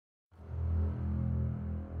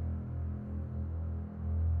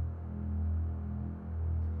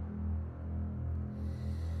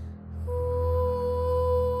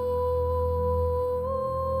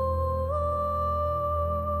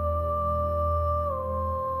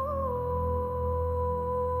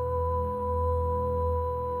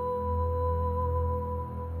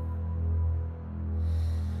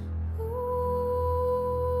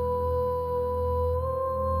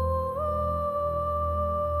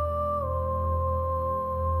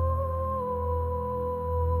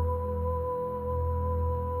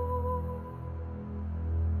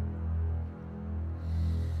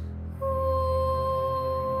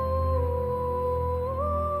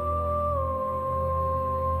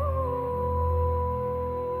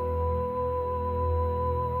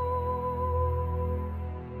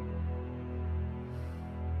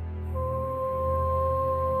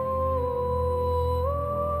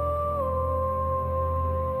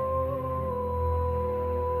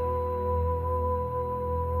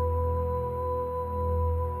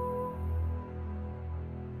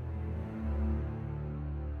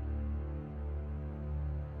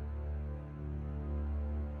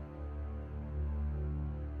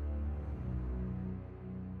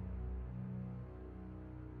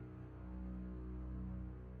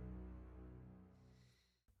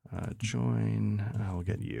join. I'll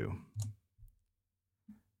get you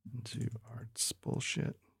into arts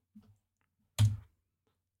bullshit.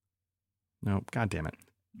 Nope. God damn it.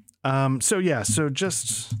 So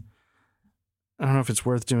just, I don't know if it's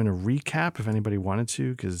worth doing a recap if anybody wanted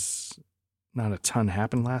to, because not a ton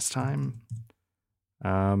happened last time.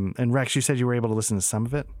 And Rex, you said you were able to listen to some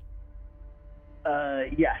of it?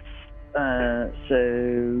 Yes.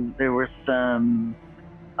 So there were some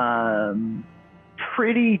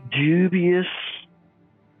pretty dubious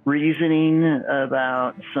reasoning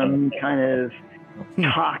about some kind of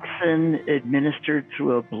toxin administered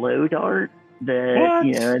through a blow dart that, What?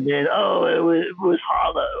 and then, it was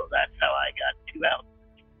hollow. That's how I got 2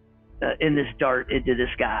 ounces in this dart into this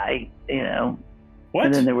guy, What?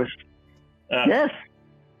 And then there was, yes.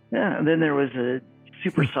 Yeah, and then there was a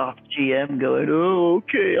super soft GM going, "Oh,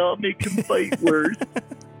 okay, I'll make him fight worse."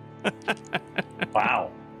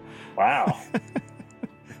 Wow.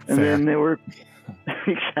 And then there were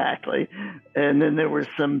exactly, and then there was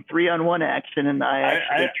some 3-on-1 action, and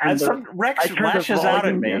Rex turned lashes the out at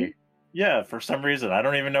volume me. down. Yeah, for some reason. I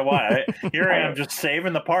don't even know why. Here I am just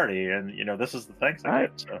saving the party, and, this is the thanks I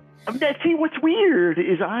get. So. See, what's weird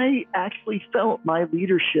is I actually felt my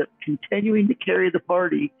leadership continuing to carry the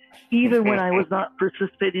party, even when I was not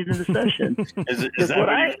participating in the session. Is that what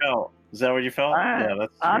you felt? Is that what you felt?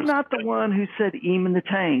 I'm not the one who said "eam in the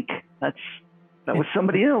tank." That was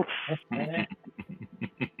somebody else.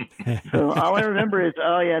 So all I remember is,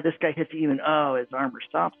 this guy hits even. Oh, his armor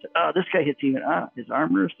stops it. Oh, this guy hits even. His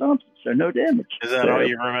armor stops it. So no damage. Is that all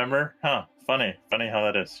you remember? Huh. Funny how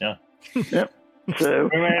that is. Yeah. Yep. So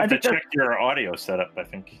we might have to check your audio setup. I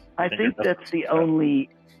think that's the only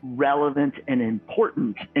relevant and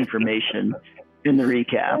important information in the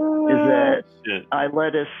recap is that I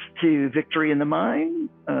led us to victory in the mine.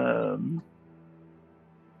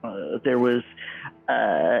 There was,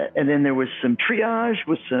 and then there was some triage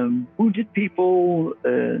with some wounded people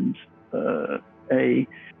and a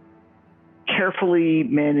carefully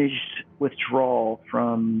managed withdrawal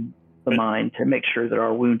from the mine to make sure that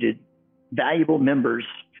our wounded, valuable members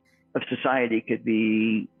of society could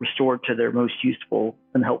be restored to their most useful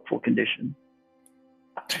and helpful condition.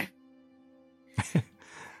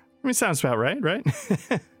 Sounds about right?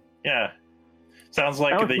 Yeah. Sounds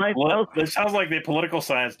like it sounds like the political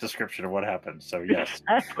science description of what happened. So yes,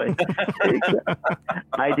 exactly.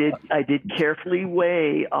 I did carefully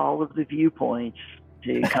weigh all of the viewpoints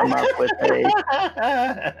to come up with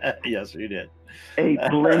yes, you did. A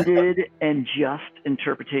blended and just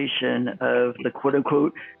interpretation of the quote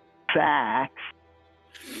unquote facts.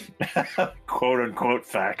 Quote unquote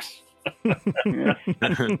facts. Oh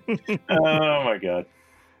my god.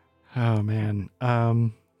 Oh man.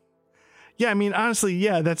 Yeah, honestly,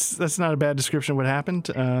 that's not a bad description of what happened.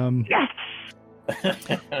 Yes.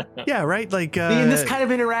 Yeah, right. Like, this kind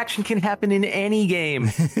of interaction can happen in any game.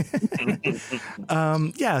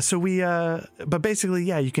 So we, but basically,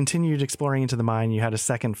 you continued exploring into the mine. You had a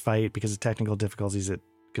second fight because of technical difficulties. It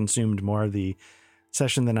consumed more of the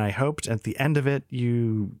session than I hoped. At the end of it,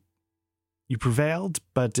 you prevailed,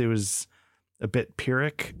 but it was a bit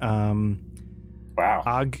Pyrrhic. Wow.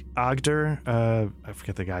 Ogder, I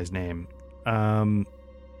forget the guy's name.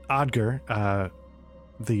 Odger,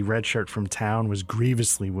 the red shirt from town, was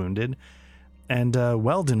grievously wounded, and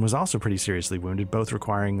Weldon was also pretty seriously wounded, both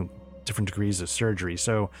requiring different degrees of surgery.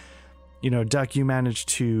 So, Duck, you managed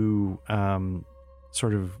to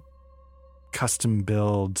sort of custom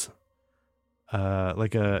build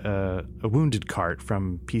like a wounded cart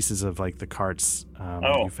from pieces of like the carts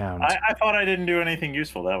you found. I thought I didn't do anything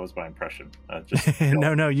useful. That was my impression.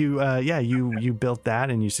 No, you built that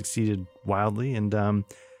and you succeeded wildly, and so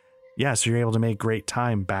you're able to make great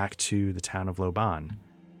time back to the town of Loban.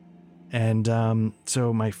 And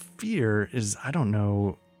so my fear is I don't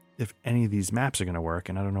know if any of these maps are going to work,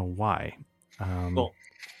 and I don't know why. Cool.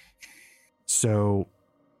 So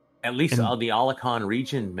at least the Alicon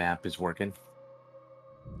region map is working.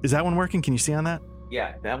 Is that one working? Can you see on that?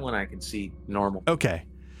 Yeah, that one I can see normal. Okay.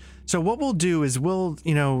 So what we'll do is we'll,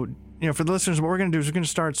 for the listeners, what we're going to do is we're going to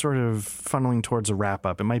start sort of funneling towards a wrap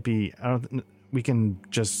up. It might be, we can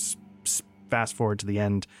just fast forward to the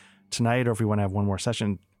end tonight, or if we want to have one more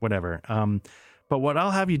session, whatever. But what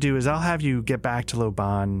I'll have you do is I'll have you get back to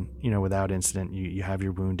Loban, without incident. You have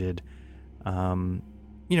your wounded, and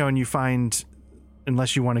you find,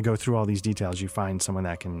 unless you want to go through all these details, you find someone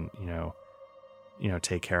that can,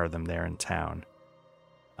 take care of them there in town.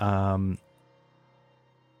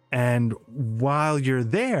 And while you're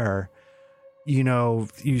there,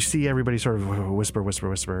 you see everybody sort of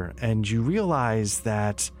whisper, and you realize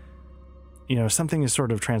that, something has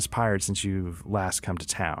sort of transpired since you've last come to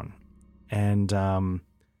town. And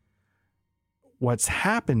what's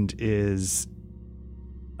happened is,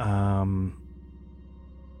 let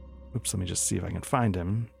me just see if I can find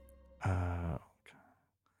him.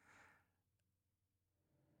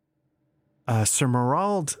 Sir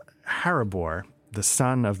Merald Haribor, the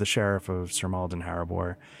son of the sheriff of Sir Malden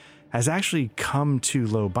Haribor, has actually come to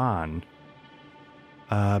Loban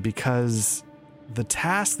because the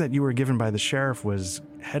task that you were given by the sheriff was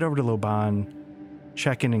head over to Loban,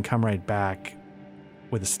 check in, and come right back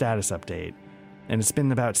with a status update. And it's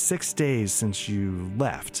been about 6 days since you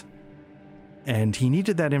left. And he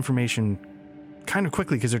needed that information kind of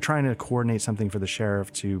quickly because they're trying to coordinate something for the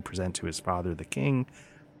sheriff to present to his father, the king,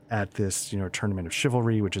 at this, tournament of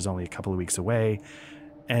chivalry, which is only a couple of weeks away.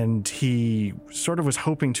 And he sort of was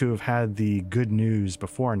hoping to have had the good news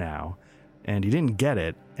before now, and he didn't get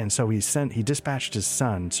it. And so he dispatched his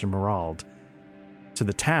son, Sir Merald, to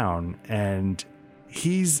the town, and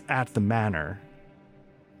he's at the manor,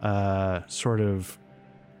 sort of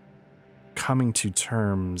coming to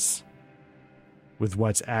terms with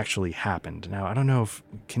what's actually happened. Now, I don't know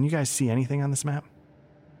can you guys see anything on this map?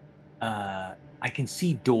 I can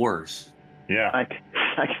see doors. Yeah. I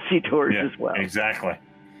can see doors as well. Exactly.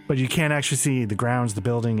 But you can't actually see the grounds, the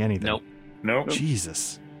building, anything. Nope.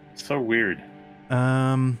 Jesus. So weird.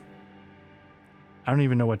 I don't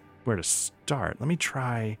even know where to start. Let me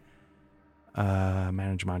try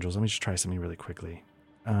manage modules. Let me just try something really quickly.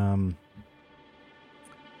 Let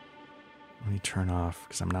me turn off,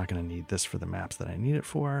 because I'm not going to need this for the maps that I need it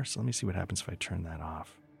for. So let me see what happens if I turn that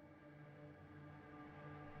off.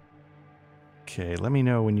 Okay, let me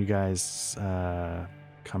know when you guys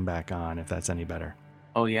come back on, if that's any better.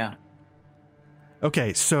 Oh, yeah.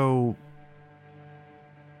 Okay, so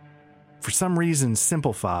for some reason,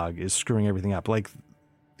 Simple Fog is screwing everything up. Like,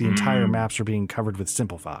 the entire maps are being covered with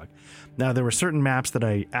Simple Fog. Now, there were certain maps that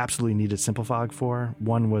I absolutely needed Simple Fog for.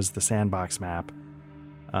 One was the Sandbox map,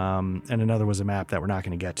 and another was a map that we're not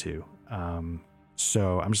going to get to.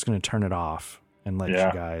 So I'm just going to turn it off and let you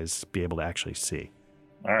guys be able to actually see.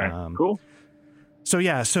 All right, cool. So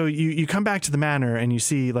you come back to the manor and you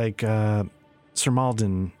see Sir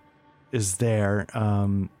Malden is there,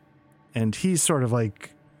 and he's sort of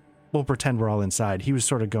like, we'll pretend we're all inside. He was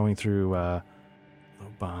sort of going through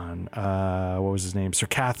Loban, what was his name? Sir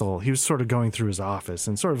Cathal. He was sort of going through his office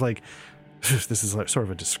and sort of like, this is like sort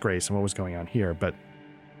of a disgrace and what was going on here. But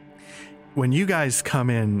when you guys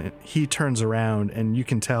come in, he turns around and you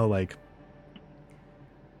can tell like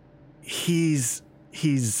his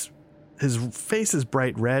face is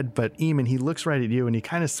bright red, but Eamon, he looks right at you and he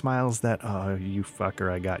kind of smiles that, oh, you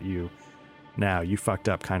fucker, I got you now, you fucked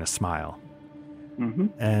up kind of smile. Mm-hmm.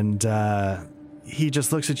 And he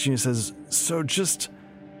just looks at you and says, so just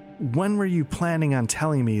when were you planning on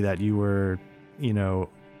telling me that you were, leading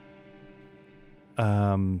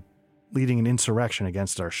an insurrection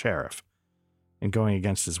against our sheriff and going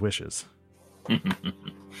against his wishes?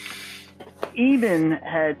 Even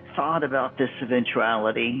had thought about this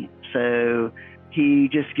eventuality, so he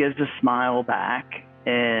just gives a smile back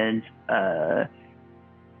and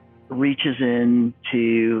reaches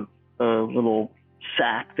into a little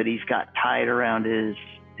sack that he's got tied around his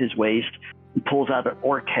waist and pulls out an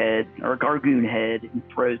orc head or a gargoon head and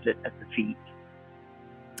throws it at the feet.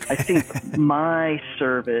 I think my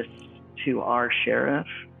service to our sheriff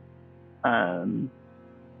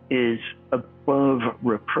is above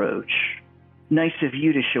reproach. Nice of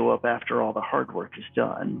you to show up after all the hard work is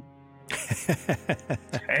done.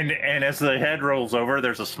 and as the head rolls over,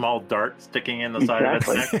 there's a small dart sticking in the side of its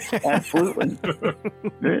neck. Absolutely.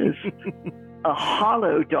 There is a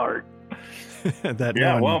hollow dart.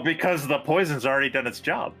 Because the poison's already done its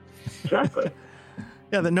job. Exactly.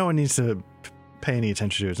 Yeah, that no one needs to pay any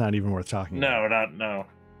attention to. It's not even worth talking about. No.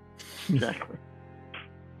 Exactly.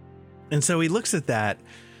 And so he looks at that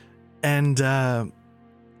and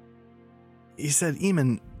he said,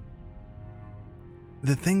 Eamon,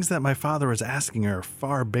 the things that my father was asking are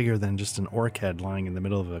far bigger than just an orc head lying in the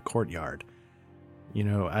middle of a courtyard.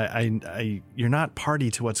 You're not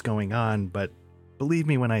party to what's going on, but believe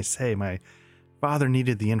me when I say my father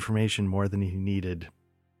needed the information more than he needed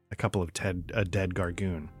a couple of a dead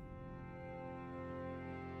Gargoon.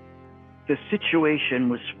 The situation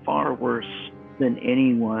was far worse than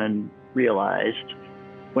anyone realized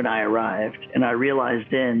when I arrived, and I realized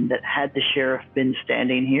then that had the sheriff been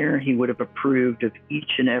standing here, he would have approved of each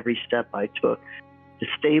and every step I took to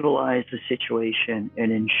stabilize the situation and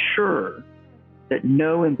ensure that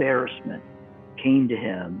no embarrassment came to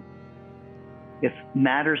him. If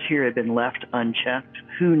matters here had been left unchecked,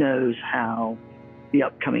 who knows how the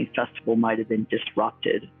upcoming festival might have been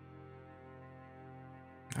disrupted.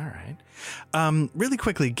 All right. Really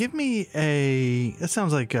quickly, give me it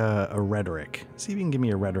sounds like a rhetoric. See if you can give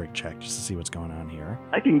me a rhetoric check just to see what's going on here.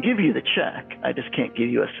 I can give you the check. I just can't give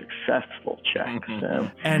you a successful check. So.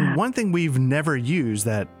 And one thing we've never used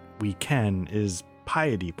that we can is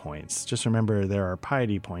piety points. Just remember there are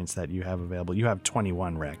piety points that you have available. You have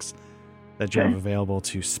 21, Rex, that you have available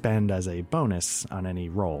to spend as a bonus on any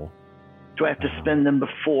roll. Do I have to spend them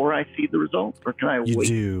before I see the result, or can I wait? You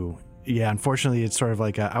do. Yeah, unfortunately, it's sort of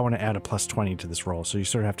like I want to add a plus 20 to this roll, so you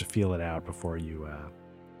sort of have to feel it out before you...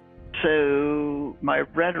 So my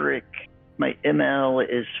rhetoric, my ML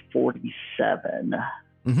is 47.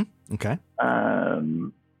 Mm-hmm. Okay.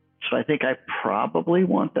 So I think I probably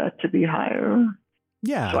want that to be higher.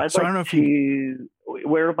 Yeah. So I'd like I don't know if you...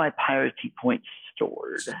 Where are my piety points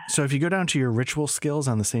stored? So if you go down to your ritual skills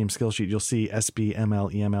on the same skill sheet, you'll see SB,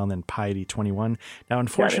 ML, EML, and then piety 21. Now,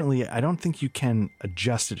 unfortunately, I don't think you can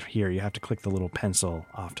adjust it here. You have to click the little pencil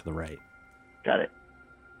off to the right. Got it.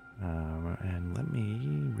 And let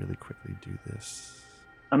me really quickly do this.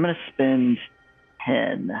 I'm going to spend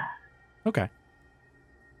 10. Okay.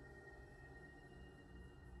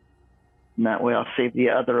 And that way I'll save the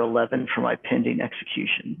other 11 for my pending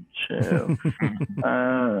execution. So,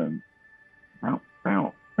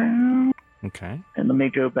 okay. And let me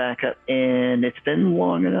go back up. And it's been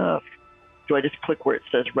long enough. Do I just click where it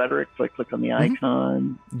says rhetoric? Do I click on the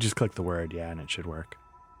icon? Just click the word, and it should work.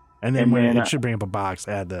 And then it should bring up a box,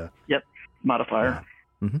 add the... Yep, modifier.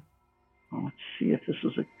 Mm-hmm. Well, let's see if this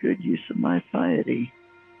was a good use of my piety.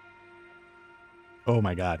 Oh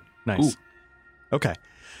my God. Nice. Ooh. Okay.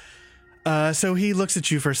 So he looks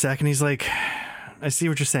at you for a second. He's like, I see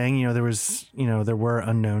what you're saying. There were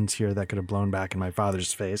unknowns here that could have blown back in my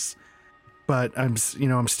father's face. But I'm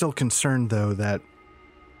still concerned though that,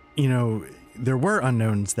 there were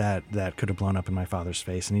unknowns that could have blown up in my father's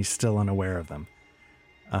face and he's still unaware of them.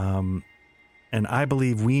 And I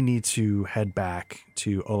believe we need to head back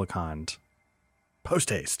to Olakand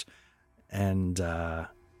post haste and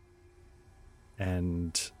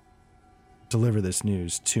deliver this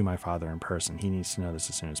news to my father in person. He needs to know this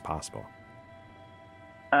as soon as possible.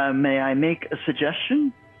 May I make a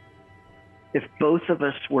suggestion? If both of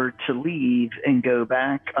us were to leave and go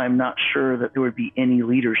back, I'm not sure that there would be any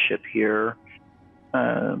leadership here.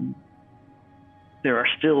 There are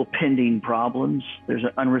still pending problems. There's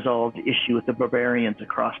an unresolved issue with the barbarians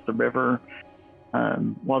across the river.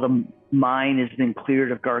 While the mine has been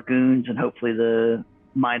cleared of Gargoons and hopefully the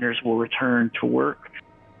miners will return to work,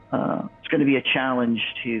 it's going to be a challenge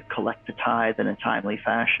to collect the tithe in a timely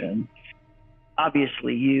fashion.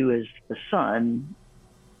 Obviously, you as the son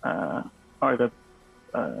are the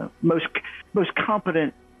most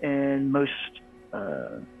competent and most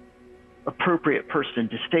appropriate person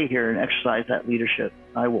to stay here and exercise that leadership.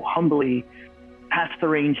 I will humbly pass the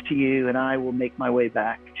reins to you, and I will make my way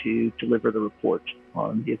back to deliver the report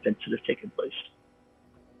on the events that have taken place.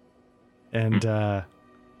 And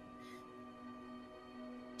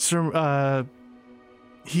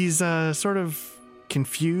he's sort of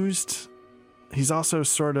confused. He's also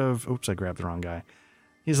sort of, oops, I grabbed the wrong guy.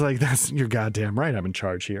 He's like, that's you're goddamn right. I'm in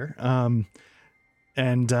charge here.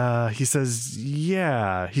 And he says,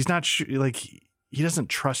 yeah, he's not sure, like, he doesn't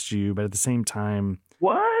trust you, but at the same time,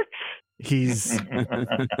 what?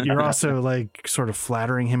 You're also like sort of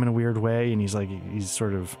flattering him in a weird way. And he's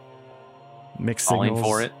sort of mixed signals. Falling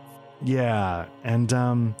for it. Yeah. And,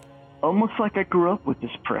 almost like I grew up with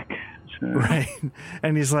this prick. So. Right.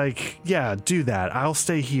 And he's like, yeah, do that. I'll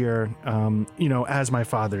stay here, as my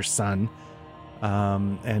father's son,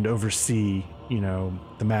 and oversee,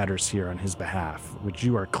 the matters here on his behalf, which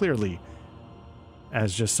you are clearly,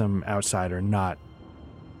 as just some outsider, not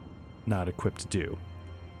equipped to do.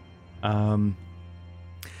 And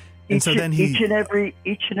so then each and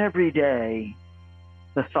every day,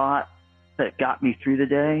 the thought that got me through the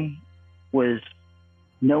day was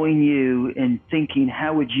knowing you and thinking,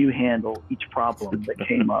 how would you handle each problem that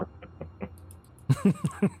came up?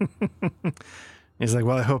 He's like,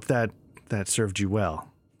 well, I hope that served you well.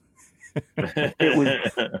 It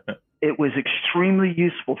was extremely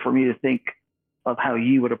useful for me to think of how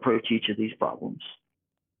you would approach each of these problems.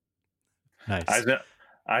 Nice.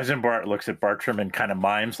 Eisenbart looks at Bartram and kind of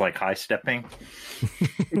mimes like high stepping.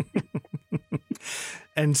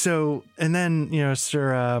 And then,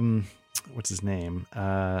 Sir, what's his name?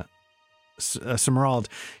 Smerald,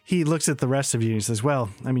 he looks at the rest of you and he says, well,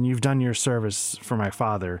 I mean, you've done your service for my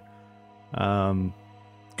father.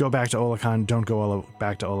 Go back to Olakand. Don't go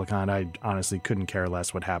back to Olakand. I honestly couldn't care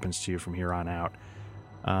less what happens to you from here on out.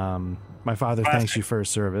 My father thanks you for his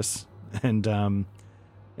service. And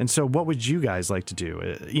so what would you guys like to do?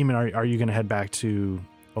 Eamon, are you going to head back to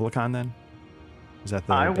Olicon then? Is that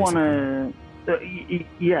the? I want to.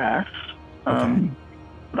 Yes. Okay.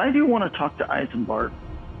 But I do want to talk to Eisenbart,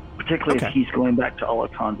 particularly if he's going back to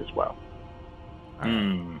Olicon as well.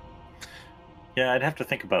 Yeah, I'd have to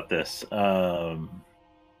think about this. I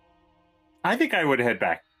think I would head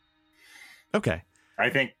back. Okay. I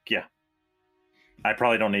think, yeah. I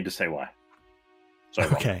probably don't need to say why. So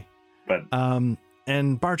okay. But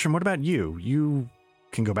and Bartram, what about you? You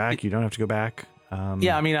can go back. You don't have to go back.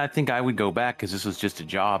 Yeah, I mean, I think I would go back because this was just a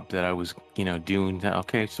job that I was, doing.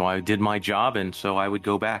 Okay, so I did my job, and so I would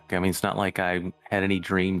go back. I mean, it's not like I had any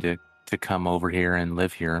dream to come over here and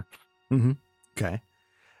live here. Mm-hmm. Okay.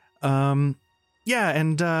 Yeah,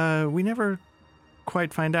 and we never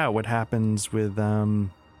quite find out what happens with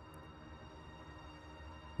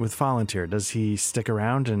Volunteer. Does he stick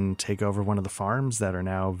around and take over one of the farms that are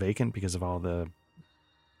now vacant because of all the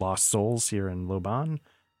lost souls here in Loban?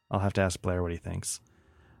 I'll have to ask Blair what he thinks.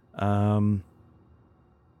 I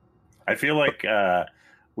feel like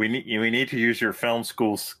we need to use your film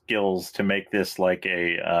school skills to make this like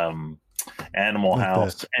a Animal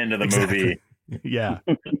House end of the movie. Yeah.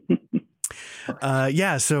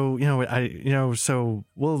 Yeah. So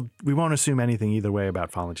we won't assume anything either way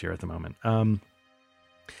about Volunteer at the moment.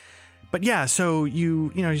 But yeah, so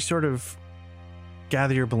you sort of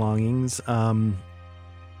gather your belongings.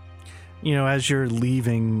 As you're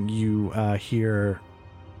leaving, you hear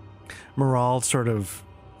Moral sort of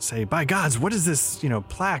say, "By gods, what is this,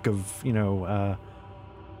 plaque of, I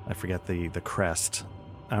forget the crest.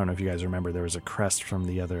 I don't know if you guys remember, there was a crest from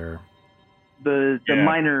the other... The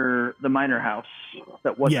minor house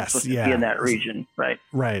that wasn't supposed to be in that region, right?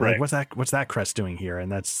 Right. Like, what's that crest doing here?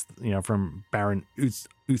 And that's, from Baron Uthris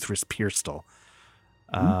Pierstel.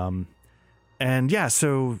 And yeah,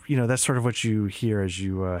 so, that's sort of what you hear as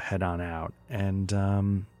you head on out. And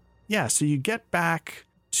so you get back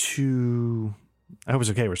to... I hope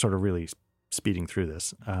it's okay. We're sort of really speeding through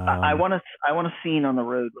this. I want a scene on the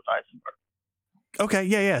road with Eisenbart. Okay,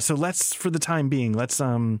 yeah. So for the time being, let's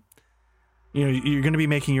you're going to be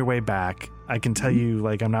making your way back. I can tell you,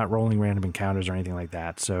 I'm not rolling random encounters or anything like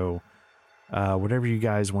that. So whatever you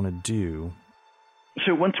guys want to do.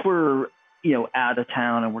 So once we're out of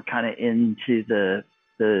town and we're kind of into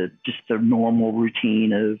the normal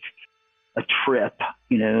routine of a trip,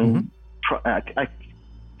 if I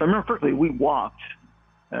remember correctly, we walked,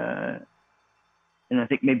 and I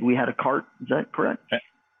think maybe we had a cart. Is that correct?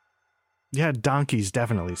 Yeah, donkeys,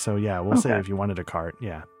 definitely. So yeah, we'll say if you wanted a cart,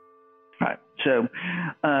 yeah. All right. So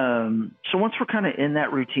once we're kind of in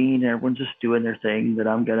that routine, everyone's just doing their thing, that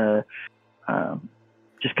I'm gonna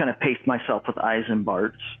just kind of pace myself with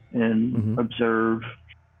Eisenbart and observe.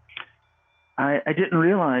 I didn't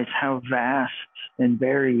realize how vast and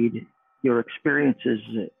varied your experiences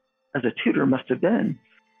as a tutor must have been.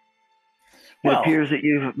 It appears that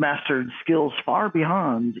you've mastered skills far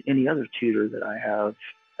beyond any other tutor that I have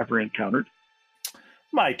ever encountered.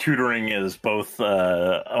 My tutoring is both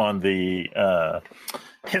on the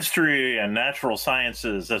history and natural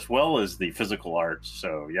sciences as well as the physical arts.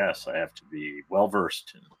 So yes, I have to be well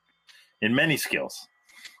versed in many skills.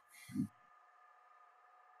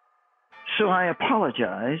 So I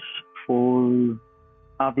apologize for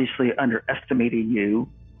obviously underestimating you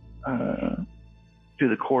through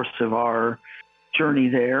the course of our journey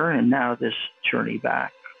there and now this journey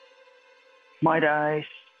back. Might I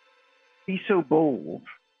be so bold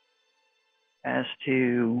as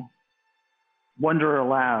to wonder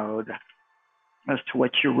aloud as to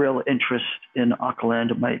what your real interest in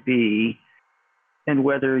Auckland might be, and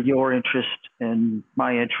whether your interest and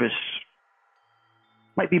my interests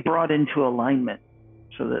might be brought into alignment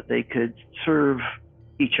so that they could serve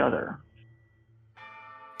each other.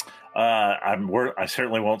 I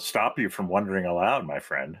certainly won't stop you from wondering aloud, my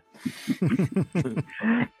friend.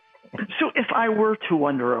 So if I were to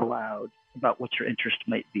wonder aloud about what your interest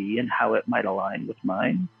might be and how it might align with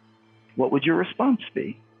mine, what would your response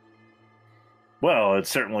be? Well, it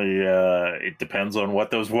certainly it depends on what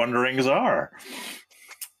those wonderings are.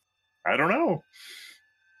 I don't know.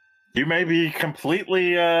 You may be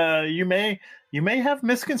completely you may have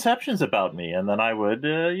misconceptions about me, and then I would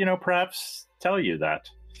perhaps tell you that.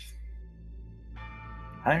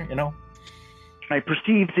 I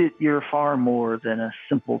perceive that you're far more than a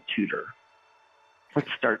simple tutor. Let's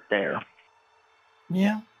start there.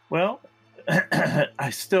 Yeah. Well,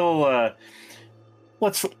 I still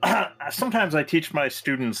sometimes I teach my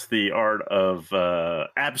students the art of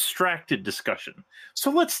abstracted discussion.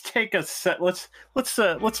 So let's take let's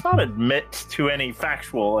not admit to any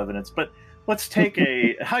factual evidence, but let's take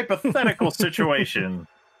a hypothetical situation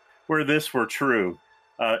where this were true.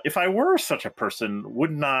 if I were such a person,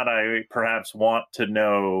 would not I perhaps want to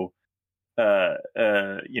know,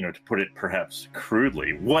 to put it perhaps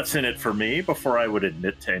crudely, what's in it for me before I would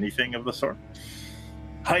admit to anything of the sort?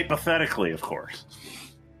 Hypothetically, of course.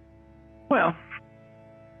 Well,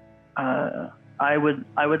 I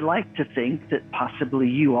would like to think that possibly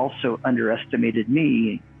you also underestimated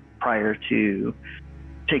me prior to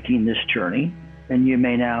taking this journey, and you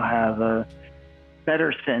may now have a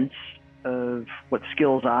better sense of what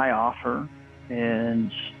skills I offer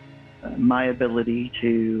and my ability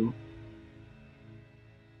to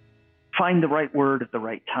find the right word at the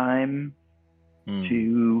right time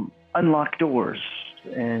to unlock doors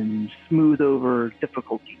and smooth over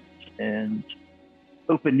difficulties and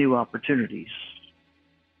open new opportunities.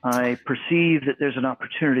 I perceive that there's an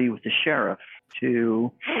opportunity with the sheriff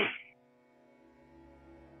to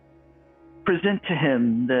present to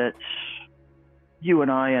him that you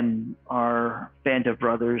and I and our band of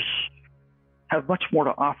brothers have much more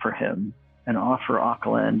to offer him and offer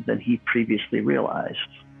Auckland than he previously realized.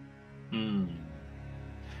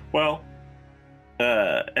 Well,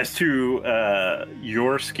 as to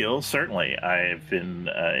your skills, certainly I've been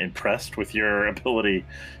impressed with your ability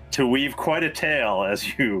to weave quite a tale as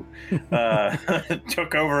you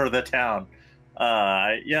took over the town.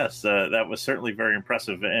 Yes, that was certainly very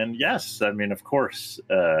impressive. And yes, I mean, of course,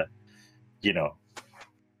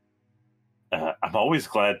 I'm always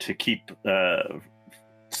glad to keep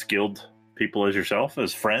skilled people as yourself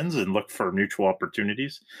as friends and look for mutual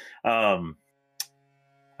opportunities. I'm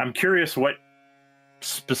curious what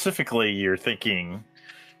specifically you're thinking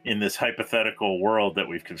in this hypothetical world that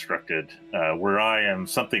we've constructed, where I am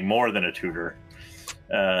something more than a tutor,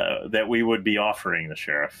 that we would be offering the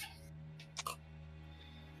sheriff.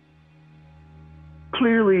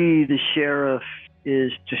 Clearly, the sheriff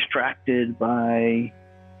is distracted by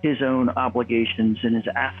his own obligations and his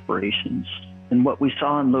aspirations. And what we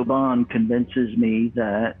saw in Loban convinces me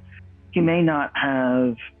that he may not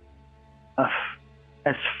have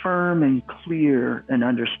as firm and clear an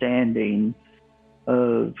understanding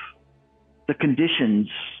of the conditions,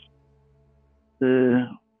 the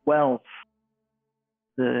wealth,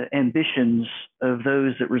 the ambitions of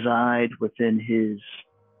those that reside within his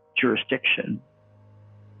jurisdiction.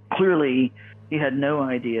 Clearly, he had no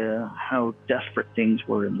idea how desperate things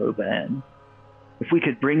were in Loban. If we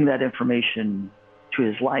could bring that information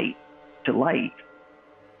to light,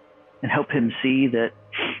 and help him see that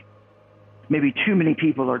maybe too many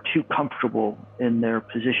people are too comfortable in their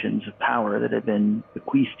positions of power that have been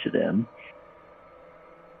bequeathed to them,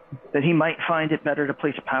 that he might find it better to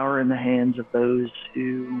place power in the hands of those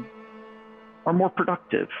who are more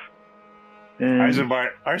productive.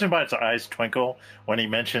 Eisenbart's eyes twinkle when he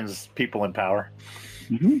mentions people in power.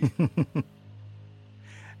 Mm-hmm.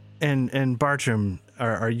 And Bartram,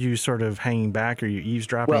 are you sort of hanging back? Are you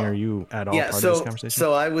eavesdropping? Are you at all part of this conversation?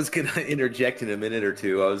 So I was going to interject in a minute or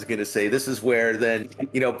two. I was going to say, this is where then,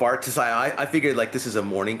 Bart decides, I figured like this is a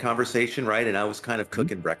morning conversation, right? And I was kind of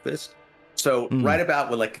cooking breakfast. So right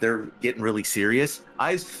about when like they're getting really serious,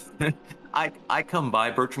 I come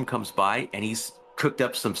by, Bertram comes by, and he's cooked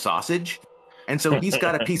up some sausage. And so he's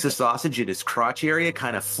got a piece of sausage in his crotch area,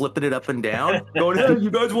 kind of flipping it up and down, going, "Hey, you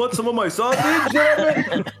guys want some of my sausage?"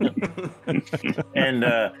 and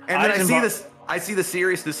then I see the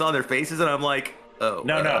seriousness on their faces, and I'm like, "Oh,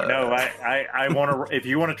 no. I want to. If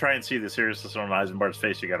you want to try and see the seriousness on Eisenbart's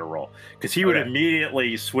face, you got to roll, because he would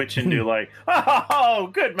immediately switch into like, "Oh,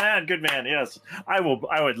 good man. Yes, I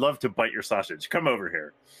would love to bite your sausage. Come over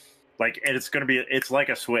here." Like, and it's like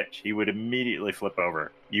a switch. He would immediately flip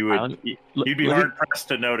over. You'd be hard pressed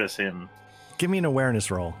to notice him. Give me an awareness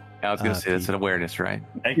roll. I was going to say it's an awareness, right?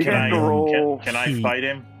 And can I fight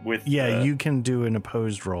him with? Yeah, you can do an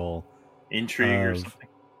opposed roll. Intrigue or something.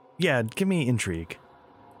 Yeah, give me intrigue.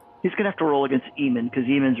 He's going to have to roll against Eamon, because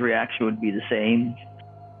Eamon's reaction would be the same.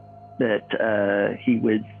 That he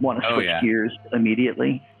would want to switch gears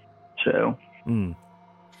immediately. So. Yeah,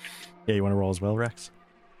 you want to roll as well, Rex?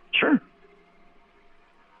 Sure.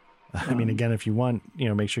 I mean, again, if you want,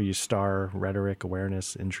 make sure you star rhetoric,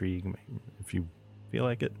 awareness, intrigue, if you feel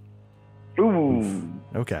like it. Ooh.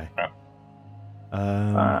 Okay.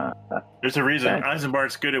 There's a reason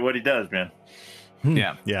Eisenbart's good at what he does, man.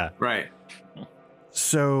 Yeah. Right.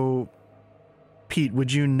 So, Pete,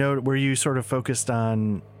 were you sort of focused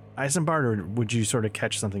on Eisenbart, or would you sort of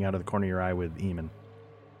catch something out of the corner of your eye with Eamon?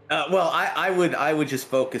 Well, I would just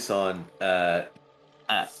focus on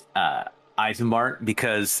Eisenbart,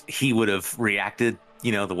 because he would have reacted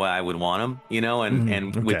the way I would want them,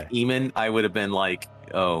 and with okay. Eamon, I would have been like,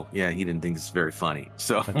 oh yeah, he didn't think this is very funny.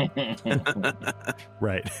 So,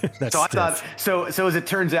 Right. That's so I stiff. thought, so as it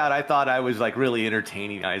turns out, I thought I was like really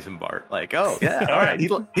entertaining Eisenbart. Like, oh yeah, all right,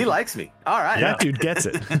 he likes me. All right, that dude gets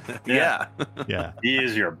it. yeah, Yeah. He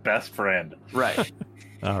is your best friend. right.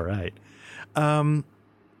 All right.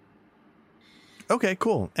 Okay,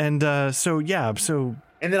 cool. And so And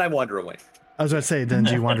then I wander away. I was about to say, then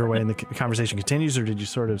do you wander away and the conversation continues, or did you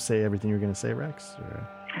sort of say everything you were going to say, Rex? Or?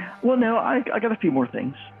 Well, no, I got a few more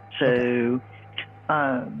things. So,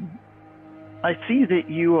 I see that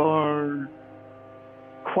you are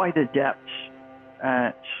quite adept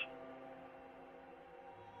at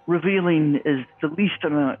revealing is the least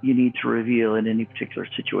amount you need to reveal in any particular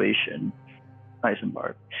situation,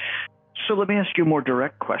 Eisenbart. So let me ask you a more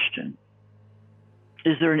direct question.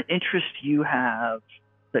 Is there an interest you have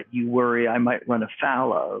that you worry I might run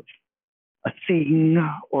afoul of, a thing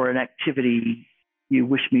or an activity you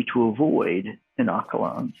wish me to avoid in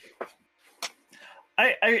Akaland?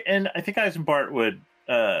 I think Eisenbart would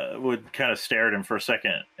kind of stare at him for a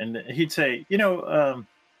second, and he'd say, in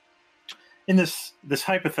this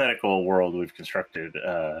hypothetical world we've constructed,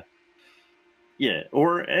 and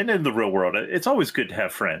in the real world, it's always good to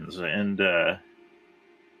have friends, and I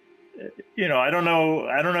don't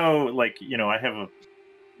know, like, I have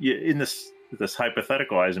in this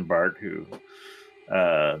hypothetical Eisenbart who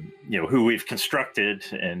we've constructed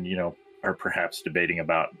and are perhaps debating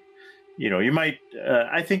about. You might.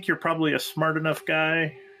 I think you're probably a smart enough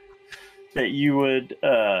guy that you would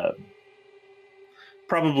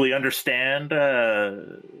probably understand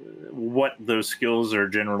what those skills are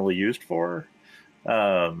generally used for.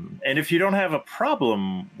 And if you don't have a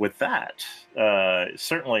problem with that,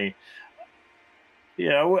 certainly,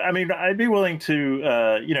 I mean, I'd be willing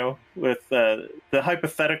to, with the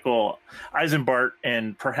hypothetical Eisenbart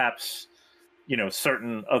and perhaps,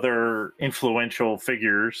 certain other influential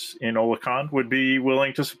figures in Olicon would be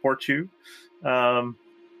willing to support you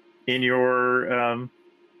in your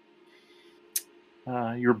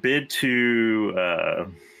bid to,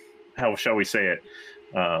 how shall we say it,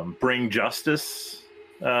 bring justice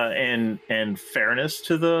and fairness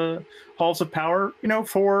to the halls of power,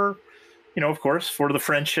 for, of course, for the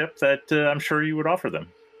friendship that I'm sure you would offer them.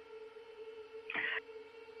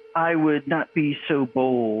 I would not be so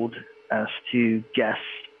bold as to guess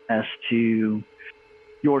as to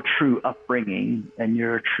your true upbringing and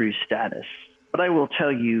your true status. But I will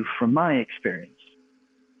tell you from my experience,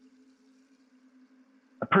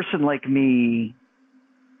 a person like me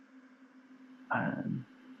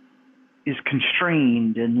is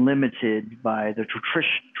constrained and limited by the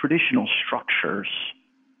traditional structures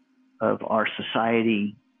of our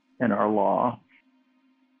society and our law.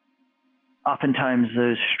 Oftentimes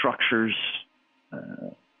those structures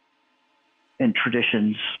and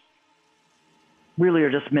traditions really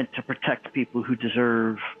are just meant to protect people who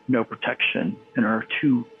deserve no protection and are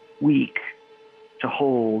too weak to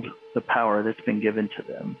hold the power that's been given to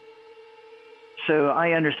them. So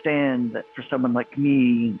I understand that for someone like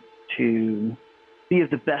me to be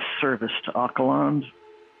of the best service to Akaland,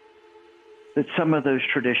 that some of those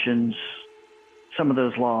traditions, some of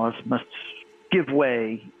those laws must give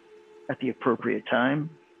way at the appropriate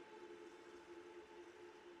time.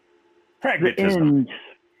 Pragmatism.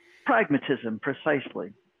 Pragmatism,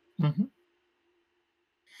 precisely. Mm-hmm.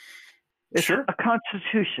 It's sure. a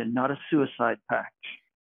constitution, not a suicide pact.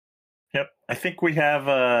 Yep. I think we have,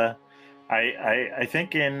 I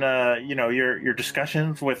think in, your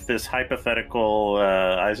discussions with this hypothetical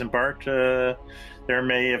Eisenbart, there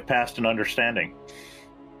may have passed an understanding.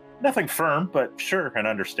 Nothing firm, but sure, an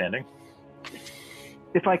understanding.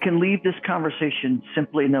 If I can leave this conversation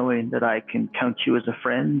simply knowing that I can count you as a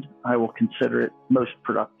friend, I will consider it most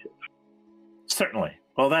productive. Certainly.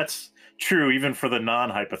 Well, that's true even for the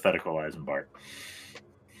non-hypothetical Eisenbart.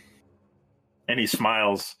 And he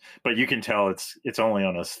smiles, but you can tell it's only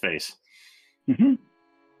on his face. Mm-hmm.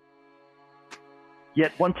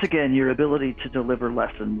 Yet once again, your ability to deliver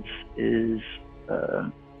lessons is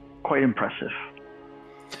quite impressive.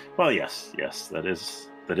 Well, yes, that is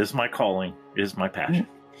my calling, is my passion.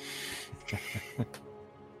 All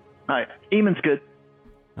right, Eamon's good.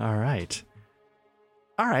 All right.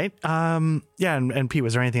 Yeah, and Pete,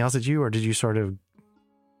 was there anything else that or did you sort of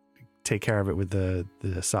take care of it with the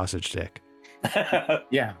sausage stick?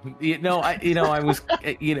 Yeah, I was,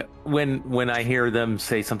 when I hear them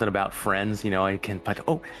say something about friends, I can,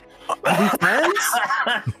 are we friends?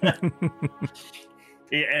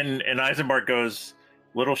 and Eisenbart goes,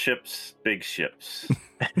 little ships, big ships.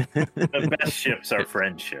 The best ships are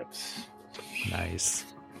friendships. Nice.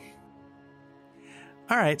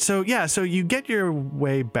 All right. So yeah, so you get your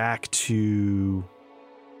way back to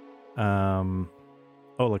Olakand,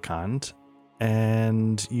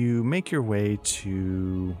 and you make your way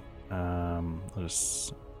to oh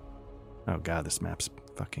god, this map's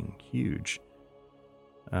fucking huge.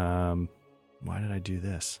 Why did I do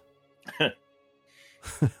this?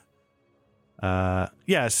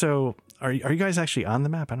 Yeah, so are you guys actually on the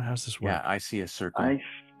map? I don't know how does this work. Yeah, I see a circle. I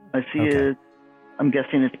see Okay. it. I'm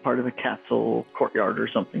guessing it's part of a castle courtyard or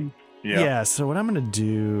something. Yeah, so what I'm going to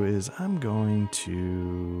do is I'm going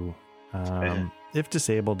to, if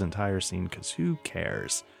disabled, entire scene, because who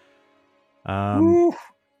cares? Woo. this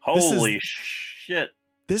Holy is- shit.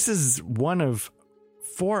 This is one of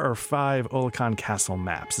 4 or 5 Olakand Castle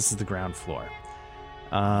maps. This is the ground floor.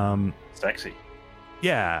 Sexy.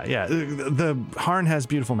 Yeah. The Harn has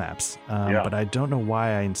beautiful maps, Yeah. but I don't know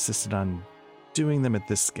why I insisted on doing them at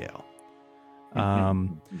this scale.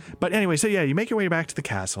 But anyway, so yeah, you make your way back to the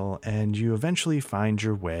castle, and you eventually find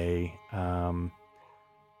your way. You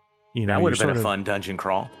know, That would have you're been a sort fun dungeon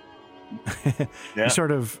crawl. of, Yeah. you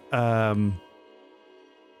sort of, I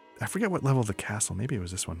forget what level of the castle. Maybe it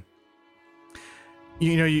was this one.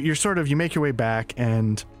 You know, you make your way back,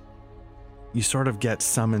 and you sort of get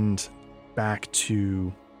summoned back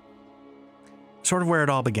to sort of where it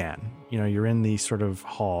all began. You know, you're in the sort of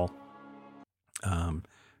hall.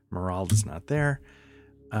 Meralda's not there.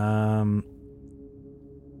 Can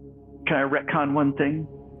I retcon one thing?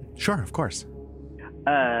 Sure, of course.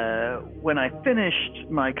 When I finished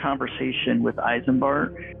my conversation with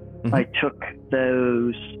Eisenbart, Mhm. I took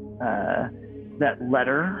those that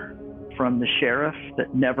letter from the sheriff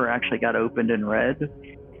that never actually got opened and read,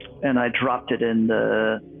 and I dropped it in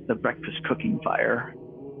the breakfast cooking fire.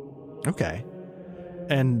 Okay.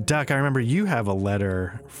 And Duck, I remember you have a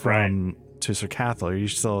letter from to Sir Cathal. Are you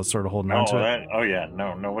still sort of holding on to it? Yeah.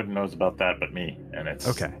 No one knows about that but me. And it's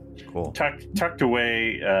Okay, cool. tucked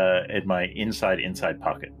away in my inside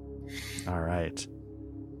pocket. All right.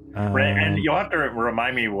 And you'll have to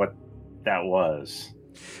remind me what that was.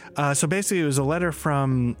 So basically, it was a letter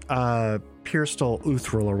from Pierstal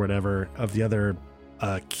Uthril or whatever of the other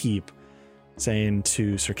keep, saying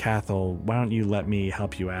to Sir Cathal, "Why don't you let me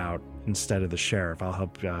help you out instead of the sheriff? I'll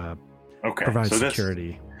help Okay. provide so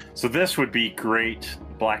security." So this would be great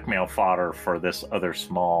blackmail fodder for this other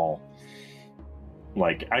small.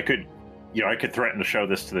 Like I could threaten to show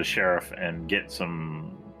this to the sheriff and get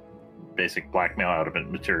some basic blackmail out of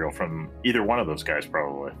it material from either one of those guys,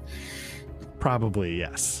 probably. Probably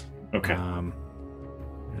yes. Okay.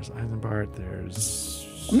 There's Eisenbart.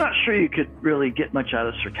 There's. I'm not sure you could really get much out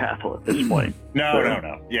of Sir Cathal at this point.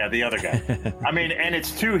 No. Yeah, the other guy. I mean, and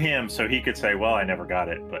it's to him, so he could say, "Well, I never got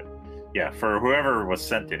it," but yeah, for whoever was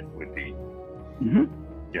sent it would be. Mm-hmm.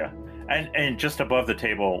 Yeah, and just above the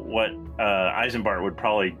table, what Eisenbart would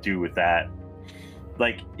probably do with that,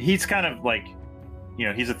 like he's kind of like, you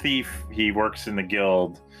know, he's a thief. He works in the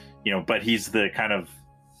guild, you know, but he's the kind of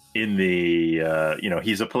in the you know,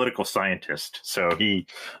 he's a political scientist, so he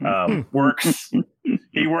works.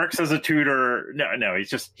 He works as a tutor. No,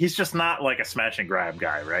 he's just not like a smash and grab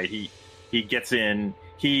guy, right? He gets in.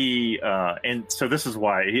 And so this is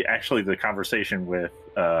why the conversation with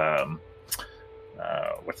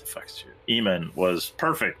what the fuck's Eamon was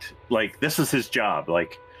perfect. Like this is his job.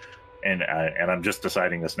 Like, and I'm just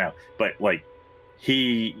deciding this now, but like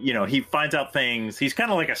he finds out things. He's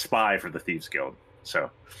kind of like a spy for the Thieves Guild.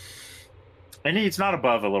 So, and he's not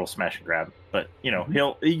above a little smash and grab, but you know,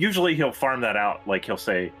 he'll farm that out. Like he'll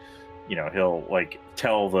say, you know, he'll like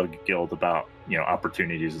tell the guild about, you know,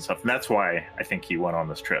 opportunities and stuff. And that's why I think he went on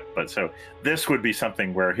this trip. But so this would be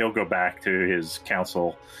something where he'll go back to his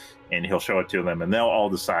council and he'll show it to them and they'll all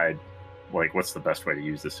decide like what's the best way to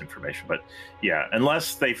use this information. But yeah,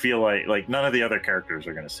 unless they feel like none of the other characters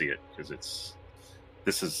are going to see it, because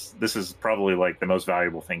this is probably like the most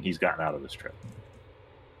valuable thing he's gotten out of this trip.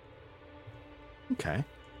 Okay.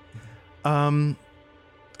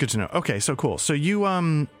 Good to know. Okay, so cool. So you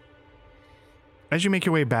as you make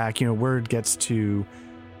your way back, you know, word gets to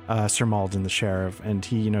Sir Malden, the sheriff, and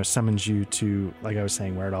he, you know, summons you to, like I was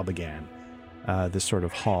saying, where it all began. This sort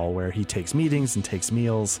of hall where he takes meetings and takes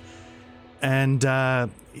meals. And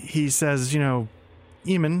he says, you know,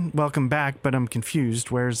 Eamon, welcome back, but I'm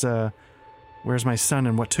confused. Where's my son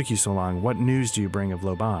and what took you so long? What news do you bring of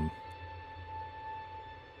Loban?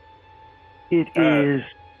 It is.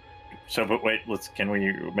 So, but wait,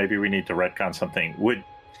 maybe we need to retcon something. Would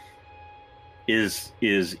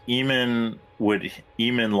Eamon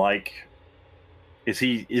like, is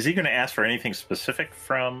he going to ask for anything specific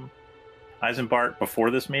from Eisenbart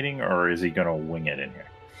before this meeting, or is he going to wing it in here?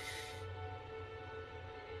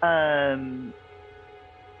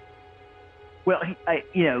 Well,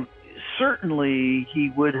 certainly he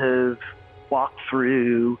would have walked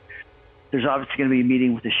through. There's obviously going to be a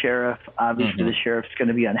meeting with the sheriff. Obviously, the sheriff's going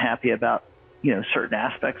to be unhappy about certain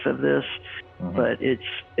aspects of this. But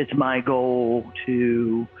it's my goal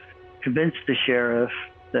to convince the sheriff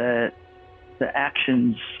that the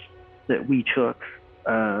actions that we took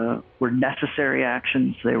were necessary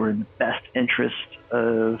actions. They were in the best interest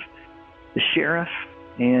of the sheriff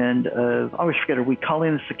and I always forget, are we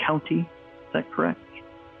calling this the county? Is that correct?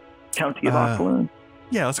 County of Aquilon?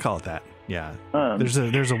 Yeah, let's call it that. Yeah. There's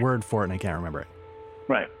a word for it and I can't remember it.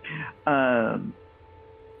 Right. All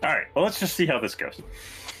right. Well, let's just see how this goes.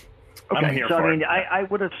 Okay. I'm here so, for it. I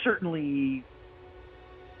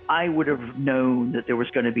would have known that there was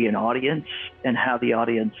going to be an audience, and how the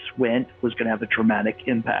audience went was going to have a dramatic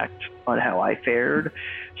impact on how I fared.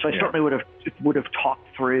 So I certainly would have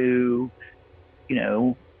talked through,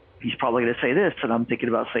 he's probably going to say this, and I'm thinking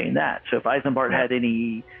about saying that. So if Isambard had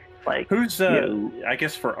any, who's I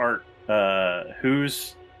guess for Art,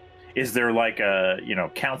 is there like a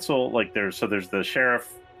council? Like there's the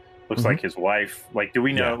sheriff. Looks like his wife. Like, do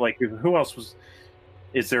we know? Like, who else was?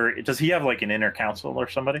 Is there? Does he have like an inner council or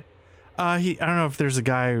somebody? I don't know if there's a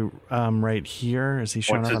guy right here. Is he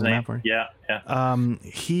showing up on the map? Yeah.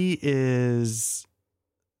 He is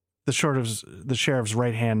the sheriff's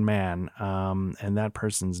right hand man. And that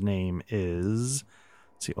person's name is,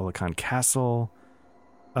 let's see, Olakan Castle,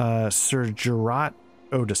 Sir Gerard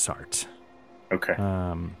Odessart. Okay.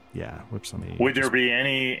 Yeah. Whoops. Let me. Would there be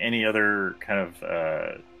any other kind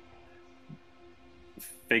of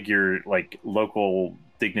figure, like local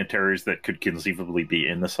dignitaries that could conceivably be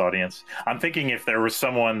in this audience? I'm thinking if there was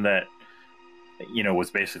someone that was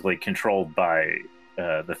basically controlled by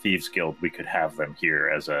the Thieves Guild, we could have them here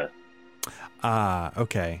as a.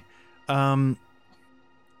 Okay. I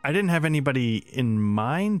didn't have anybody in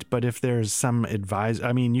mind, but if there's some advice,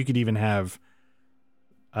 I mean, you could even have.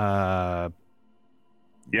 You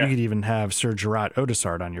could even have Sir Gerard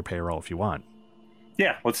Odessart on your payroll if you want.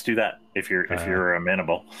 Yeah, let's do that if you're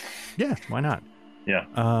amenable. Yeah, why not? Yeah.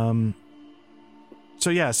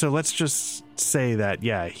 So let's just say that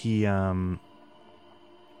he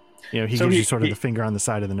he gives you sort of the finger on the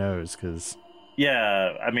side of the nose because.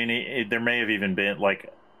 Yeah, I mean, there may have even been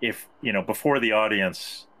like if before the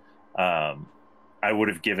audience, I would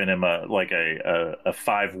have given him a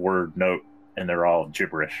 5-word note, and they're all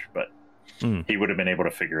gibberish, but. He would have been able to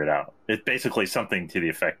figure it out. It's basically something to the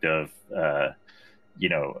effect of,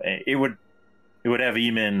 it would have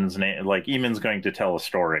Eamon's name, like Eamon's going to tell a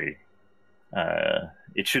story.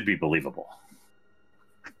 It should be believable.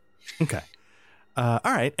 Okay. All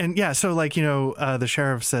right. And yeah, so the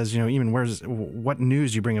sheriff says, Eamon, what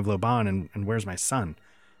news you bring of Loban and where's my son?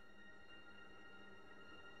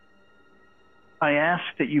 I ask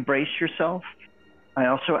that you brace yourself. I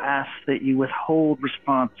also ask that you withhold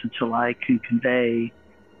response until I can convey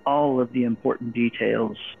all of the important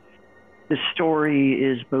details. This story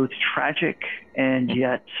is both tragic and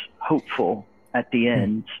yet hopeful at the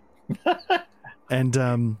end.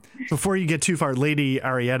 And before you get too far, Lady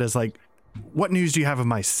Arietta is like, what news do you have of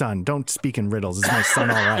my son? Don't speak in riddles. Is my son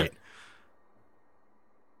all right?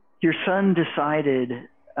 Your son decided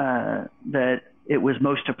that it was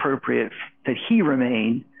most appropriate that he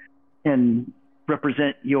remain and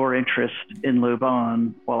represent your interest in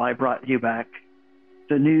Loban while I brought you back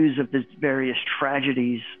the news of the various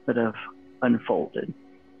tragedies that have unfolded.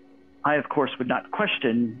 I, of course, would not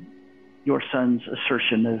question your son's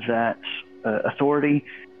assertion of that authority,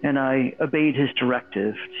 and I obeyed his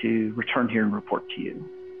directive to return here and report to you.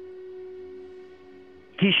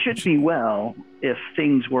 He should be well if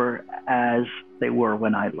things were as they were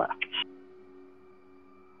when I left.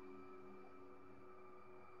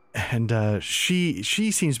 And she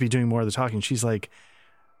seems to be doing more of the talking. She's like,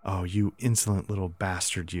 oh, you insolent little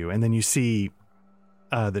bastard, you. And then you see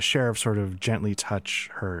the sheriff sort of gently touch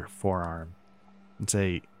her forearm and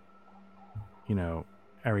say,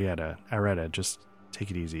 Arietta, just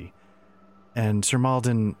take it easy. And Sir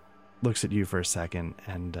Malden looks at you for a second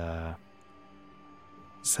and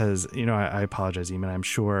says, I apologize, Eamon. I'm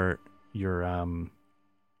sure your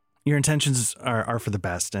intentions are for the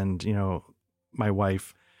best. And, my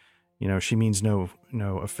wife, she means no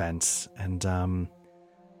offense. And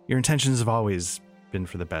your intentions have always been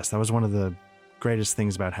for the best. That was one of the greatest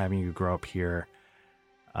things about having you grow up here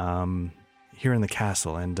in the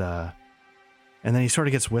castle. And then he sort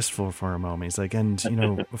of gets wistful for a moment. He's like, and,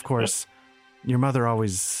 of course, your mother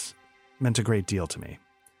always meant a great deal to me.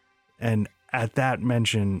 And at that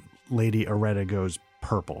mention, Lady Arietta goes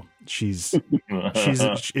purple. She's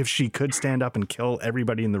if she could stand up and kill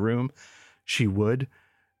everybody in the room, she would.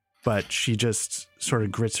 but she just sort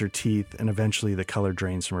of grits her teeth, and eventually the color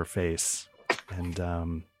drains from her face.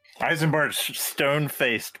 And Eisenbart's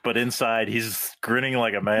stone-faced, but inside he's grinning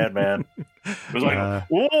like a madman. It was like,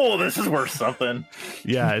 whoa, this is worth something.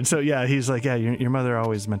 Yeah, and so he's like, yeah, your mother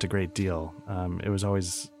always meant a great deal. It was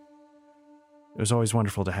always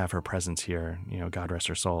wonderful to have her presence here. God rest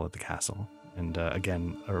her soul at the castle. And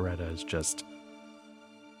again, Areta is just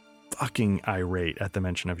fucking irate at the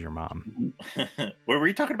mention of your mom. Were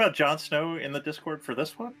we talking about Jon Snow in the Discord for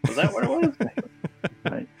this one? Was that what it was?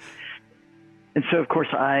 Right. And so, of course,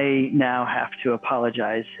 I now have to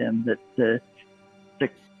apologize to him that the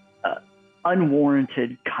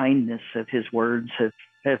unwarranted kindness of his words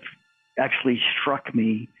have actually struck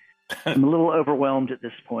me. I'm a little overwhelmed at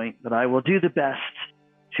this point, but I will do the best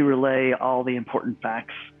to relay all the important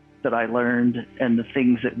facts that I learned and the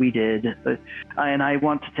things that we did. And I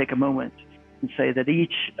want to take a moment and say that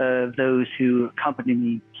each of those who accompanied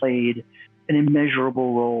me played an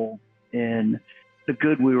immeasurable role in the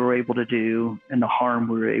good we were able to do and the harm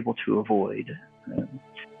we were able to avoid.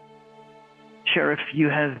 Sheriff, you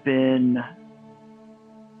have been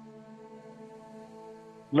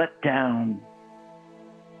let down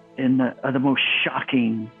in the most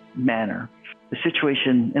shocking manner. The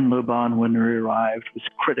situation in Loban when we arrived was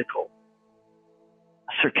critical.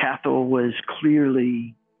 Sir Cathal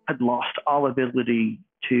had lost all ability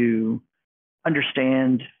to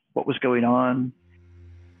understand what was going on.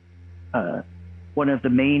 One of the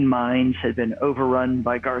main mines had been overrun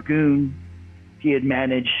by Gargoon. He had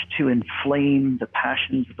managed to inflame the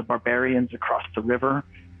passions of the barbarians across the river,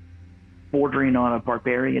 bordering on a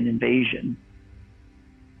barbarian invasion.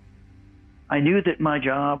 I knew that my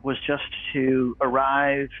job was just to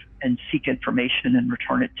arrive and seek information and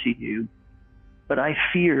return it to you, but I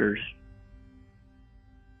feared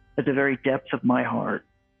at the very depth of my heart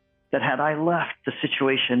that had I left the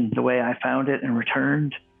situation the way I found it and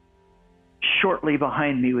returned, shortly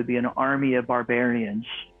behind me would be an army of barbarians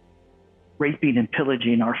raping and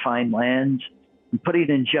pillaging our fine land and putting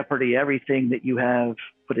in jeopardy everything that you have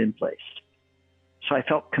put in place. So I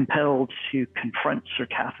felt compelled to confront Sir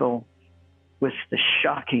Cathal with the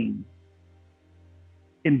shocking,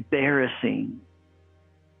 embarrassing,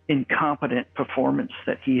 incompetent performance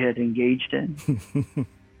that he had engaged in.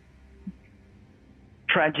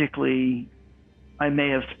 Tragically, I may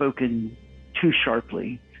have spoken too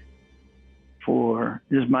sharply, for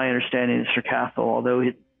it is my understanding that Sir Cathal, although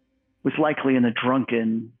it was likely in a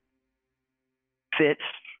drunken fit,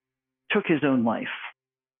 took his own life.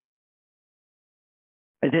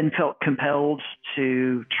 I then felt compelled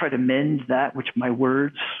to try to mend that which my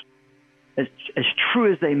words, as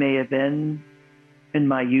true as they may have been in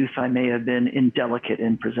my youth, I may have been indelicate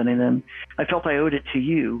in presenting them. I felt I owed it to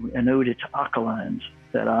you and owed it to Akaland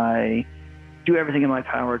that I do everything in my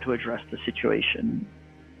power to address the situation.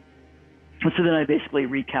 And so then I basically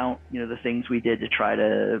recount, the things we did to try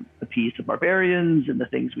to appease the barbarians and the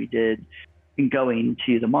things we did in going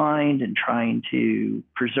to the mine and trying to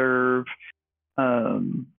preserve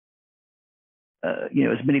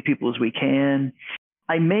as many people as we can.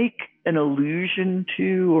 I make an allusion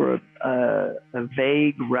to or a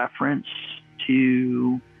vague reference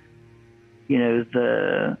to,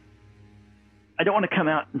 I don't want to come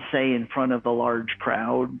out and say in front of the large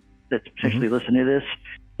crowd that's potentially listening to this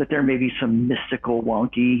that there may be some mystical,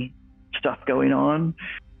 wonky stuff going on.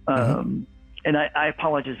 And I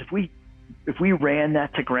apologize if we ran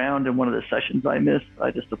that to ground in one of the sessions I missed.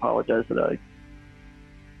 I just apologize that I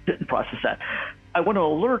didn't process that. I want to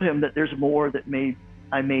alert him that there's more that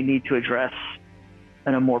I may need to address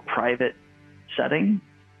in a more private setting.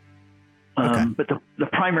 But the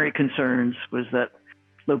primary concerns was that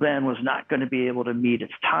Loban was not going to be able to meet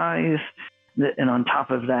its ties. And on top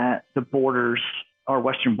of that, the borders, our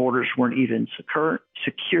western borders, weren't even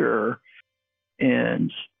secure.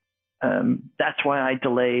 And that's why I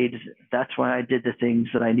delayed. That's why I did the things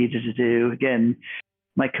that I needed to do. Again,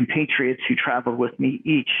 my compatriots who traveled with me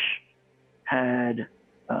each had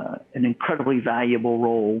an incredibly valuable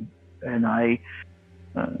role, and I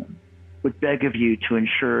would beg of you to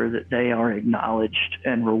ensure that they are acknowledged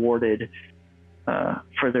and rewarded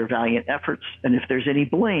for their valiant efforts. And if there's any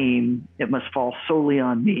blame, it must fall solely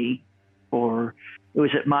on me, or it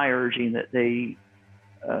was at my urging that they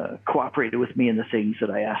cooperated with me in the things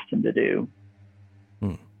that I asked them to do.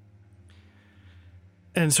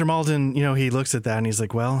 And Sir Malden, he looks at that and he's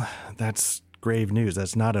like, well, that's grave news.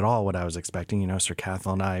 That's not at all what I was expecting. Sir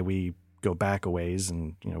Cathal and I, we go back a ways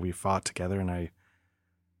and, we fought together, and I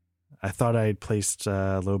thought I'd placed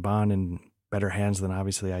Loban in better hands than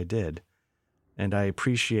obviously I did. And I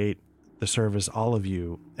appreciate the service, all of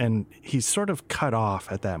you, and he's sort of cut off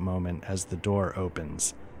at that moment as the door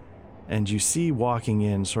opens. And you see walking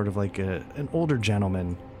in sort of like an older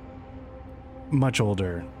gentleman, much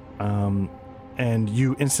older, and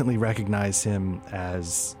you instantly recognize him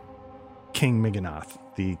as King Miganoth,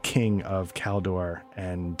 the king of Caldor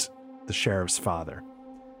and the sheriff's father.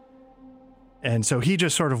 And so he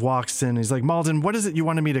just sort of walks in. He's like, Malden, what is it you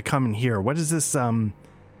wanted me to come and hear? What is this?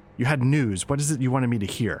 You had news. What is it you wanted me to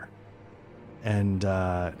hear? And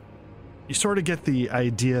you sort of get the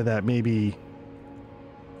idea that maybe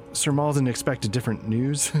Sir Malden expected different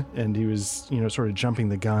news, and he was, sort of jumping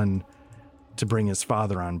the gun to bring his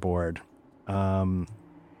father on board. And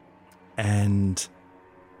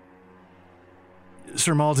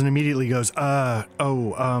Sir Malden immediately goes,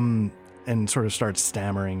 and sort of starts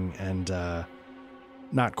stammering and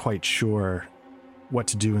not quite sure what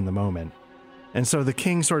to do in the moment. And so the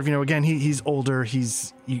king sort of, again, he's older.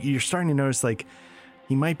 You're starting to notice like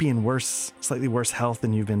he might be in slightly worse health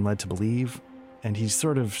than you've been led to believe. And he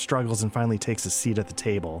sort of struggles and finally takes a seat at the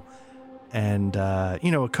table. And, a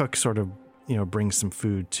cook sort of, brings some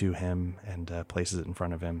food to him and places it in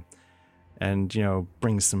front of him. And,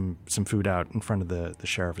 brings some food out in front of the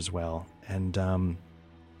sheriff as well. And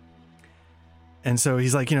so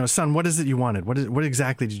he's like, son, what is it you wanted? What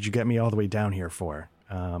exactly did you get me all the way down here for?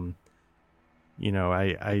 I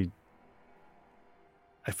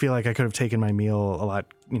feel like I could have taken my meal a lot,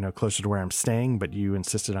 closer to where I'm staying, but you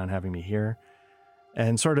insisted on having me here.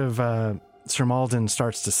 And sort of, Sir Malden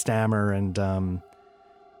starts to stammer, and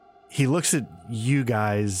he looks at you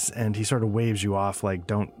guys and he sort of waves you off, like,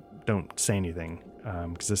 don't say anything,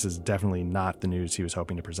 because this is definitely not the news he was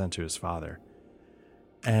hoping to present to his father.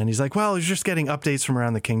 And he's like, well, he's just getting updates from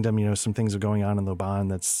around the kingdom. Some things are going on in Loban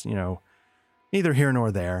that's, neither here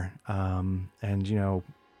nor there.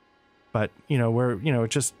 But, we're,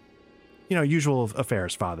 just, usual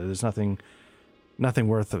affairs, father. There's nothing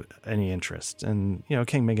worth of any interest. And,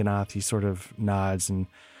 King Miganoth, he sort of nods and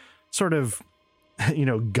sort of,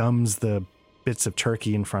 gums the bits of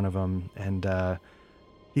turkey in front of him. And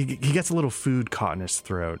he gets a little food caught in his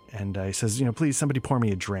throat. And he says, please, somebody pour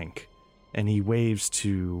me a drink. And he waves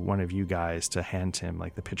to one of you guys to hand him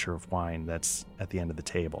like the pitcher of wine that's at the end of the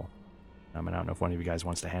table. I don't know if one of you guys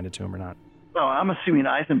wants to hand it to him or not. Oh, I'm assuming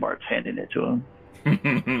Eisenbart's handing it to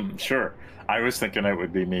him. Sure. I was thinking it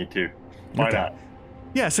would be me too. Why not?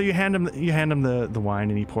 Yeah, so you hand him the wine,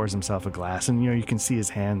 and he pours himself a glass, and you can see his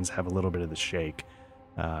hands have a little bit of the shake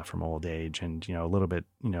from old age, and a little bit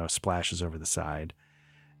splashes over the side,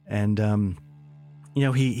 and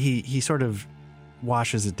he sort of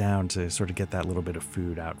washes it down to sort of get that little bit of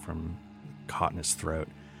food out from caught in his throat,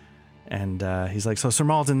 and he's like, so Sir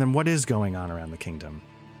Malden, then what is going on around the kingdom?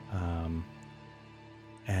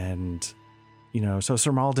 So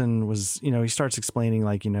Sir Malden was, he starts explaining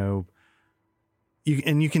like, you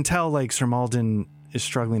can tell like Sir Malden is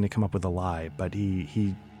struggling to come up with a lie, but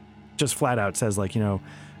he just flat out says like,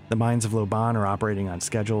 the mines of Loban are operating on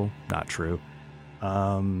schedule. Not true.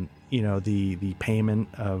 The payment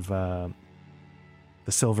of,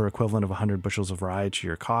 the silver equivalent of 100 bushels of rye to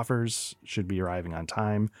your coffers should be arriving on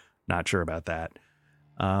time. Not sure about that.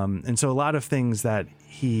 And so a lot of things that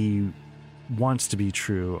he wants to be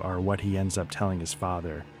true are what he ends up telling his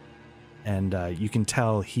father. And you can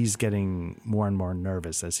tell he's getting more and more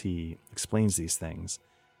nervous as he explains these things.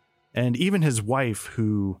 And even his wife,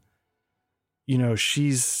 who, she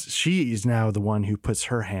is now the one who puts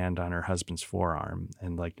her hand on her husband's forearm.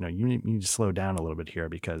 And like, you need to slow down a little bit here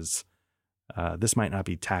because this might not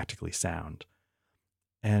be tactically sound.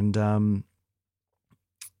 And, and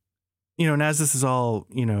as this is all,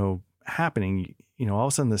 happening, all of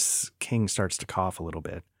a sudden this king starts to cough a little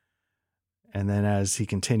bit. And then as he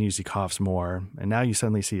continues, he coughs more. And now you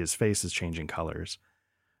suddenly see his face is changing colors.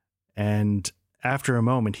 And after a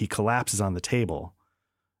moment, he collapses on the table.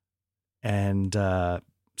 And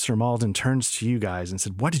Sir Malden turns to you guys and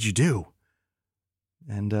said, what did you do?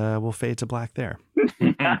 And we'll fade to black there.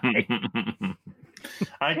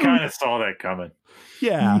 I kind of saw that coming.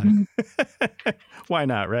 Yeah. Why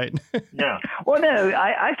not, right? Yeah. Well, no,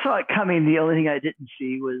 I saw it coming. The only thing I didn't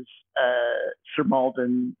see was Sir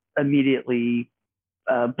Malden immediately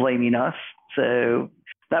blaming us. So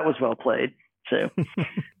that was well played. So,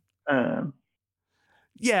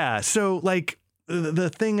 yeah. So like the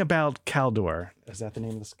thing about Caldor, is that the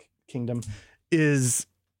name of this kingdom, is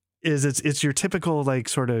it's your typical like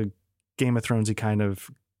sort of Game of Thronesy kind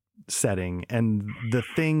of setting. And the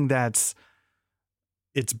thing that's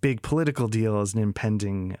its big political deal is an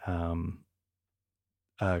impending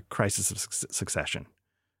crisis of succession.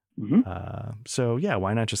 Mm-hmm. So yeah,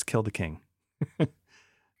 why not just kill the king?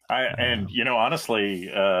 And honestly,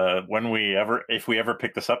 if we ever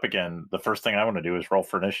pick this up again, the first thing I want to do is roll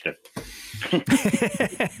for initiative.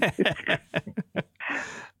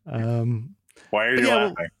 Why are you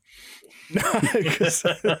laughing? That's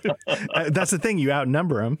the thing. You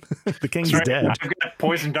outnumber him. The king's dead. I've got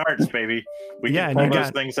poison darts, baby. We can pull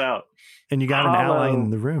those things out. And you got an ally in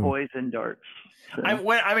the room. Poison darts. So.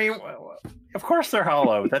 I mean, of course they're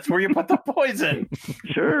hollow. That's where you put the poison.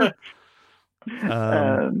 Sure.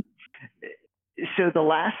 So the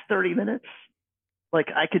last 30 minutes, like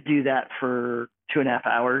I could do that for 2.5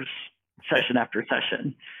 hours, session after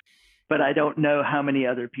session. But I don't know how many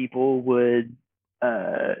other people would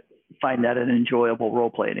find that an enjoyable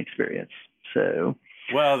role-playing experience. So,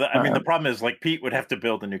 well, the problem is like Pete would have to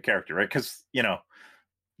build a new character, right? Because the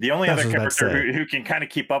only other character who can kind of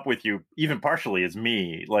keep up with you, even partially, is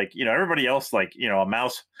me. Like everybody else, like a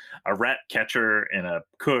mouse, a rat catcher, and a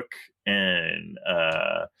cook, and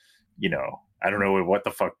I don't know what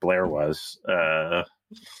the fuck Blair was.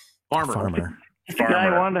 Farmer. The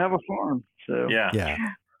guy wanted to have a farm. So yeah.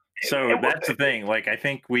 So that's the thing. Like, I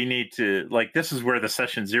think we need to, like, this is where the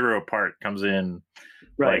session 0 part comes in.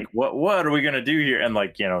 Right. Like, what are we going to do here? And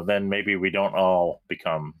like, then maybe we don't all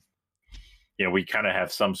become, we kind of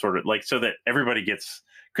have some sort of like, so that everybody gets,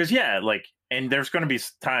 because and there's going to be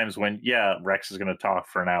times when, Rex is going to talk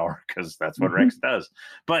for an hour because that's what Rex does.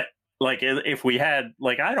 But like, if we had,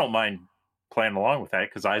 like, I don't mind playing along with that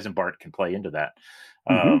because Eisenbart can play into that.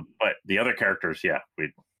 But the other characters,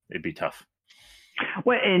 it'd be tough.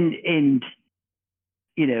 Well, and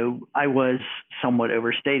I was somewhat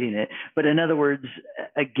overstating it, but in other words,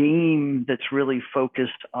 a game that's really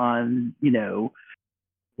focused on,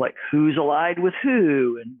 like who's allied with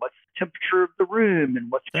who and what's the temperature of the room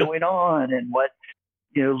and what's going on and what,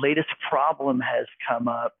 latest problem has come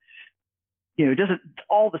up.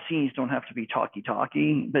 All the scenes don't have to be talky,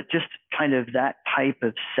 but just kind of that type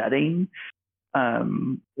of setting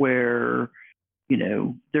where,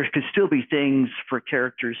 there could still be things for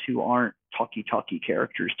characters who aren't talky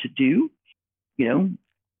characters to do.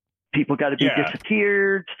 People got to be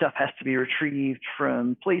disappeared. Stuff has to be retrieved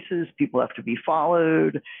from places. People have to be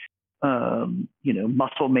followed.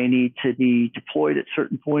 Muscle may need to be deployed at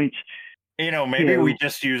certain points. Maybe we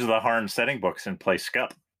just use the Harn setting books and play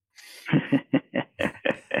Scup.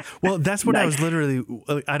 Well, that's what I was literally.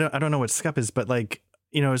 I don't know what Scup is, but like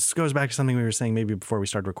it goes back to something we were saying maybe before we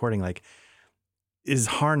started recording. Like, is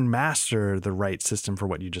Harn Master the right system for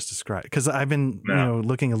what you just described? Because I've been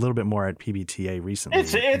looking a little bit more at PBTA recently.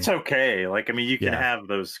 It's okay. Like, I mean, you can have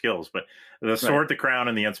those skills, but the Sword, the Crown,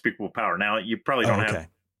 and the Unspeakable Power. Now, you probably don't have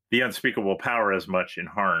the Unspeakable Power as much in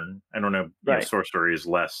Harn. I don't know. Sorcery is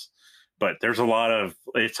less, but there's a lot of.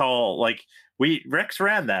 It's all like Rex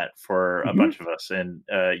ran that for a bunch of us, and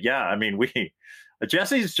I mean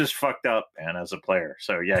Jesse's just fucked up, man, as a player.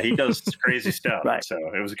 So he does crazy stuff. Right. So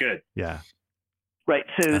it was good. Yeah. Right.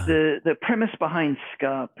 So the premise behind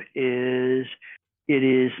Scup is it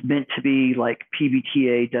is meant to be like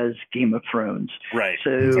PBTA does Game of Thrones. Right.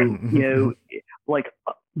 So, like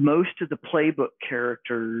most of the playbook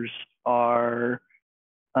characters are,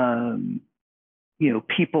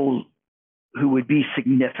 people who would be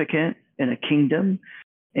significant in a kingdom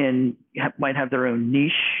and might have their own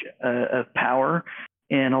niche of power.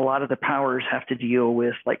 And a lot of the powers have to deal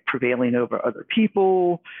with like prevailing over other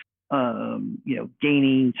people,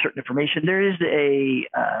 gaining certain information. There's a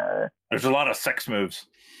lot of sex moves.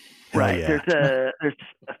 Right. There's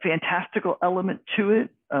a fantastical element to it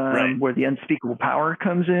where the unspeakable power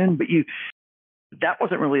comes in, but that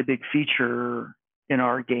wasn't really a big feature in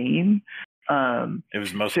our game. It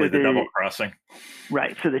was mostly the double crossing.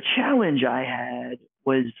 Right. So the challenge I had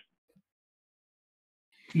was,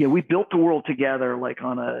 we built the world together like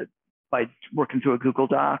by working through a Google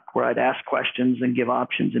Doc where I'd ask questions and give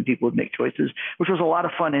options and people would make choices, which was a lot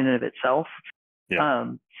of fun in and of itself.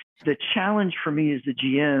 Yeah. The challenge for me as the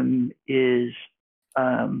GM is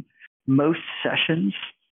most sessions,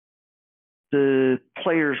 the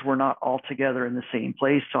players were not all together in the same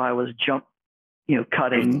place. So I was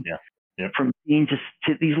cutting from scene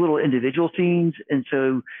to these little individual scenes. And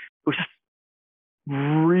so it was just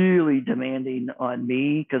really demanding on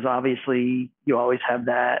me because obviously you always have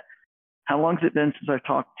that. How long has it been since I've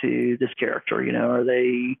talked to this character? Are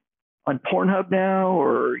they on Pornhub now,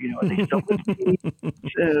 or are they still listening?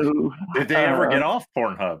 So, did they ever get off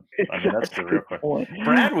Pornhub? I mean, that's the real question.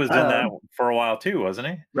 Brad was in that for a while too, wasn't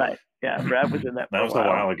he? Right. Yeah, Brad was in that. That was a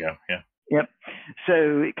while ago. Yeah. Yep.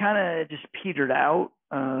 So it kind of just petered out.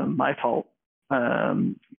 My fault. But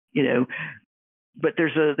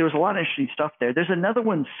there was a lot of interesting stuff there. There's another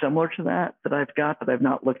one similar to that I've got that I've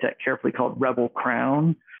not looked at carefully called Rebel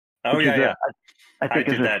Crown. Oh which yeah, is yeah. I I think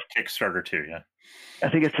did is that Kickstarter too. Yeah. I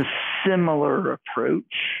think it's a similar approach.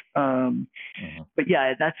 But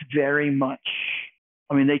yeah, that's very much.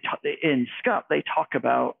 I mean, in SCUP they talk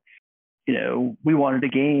about, we wanted a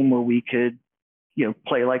game where we could,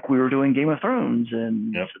 play like we were doing Game of Thrones,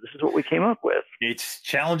 and so this is what we came up with. It's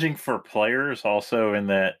challenging for players also in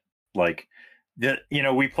that, like,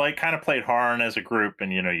 we played Harn as a group,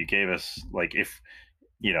 and you gave us like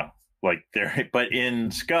but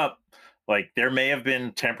in SCUP, like there may have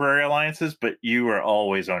been temporary alliances, but you were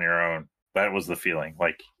always on your own. That was the feeling.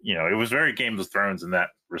 Like, it was very Game of Thrones in that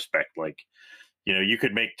respect. Like, you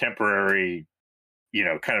could make temporary,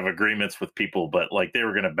 kind of agreements with people, but like they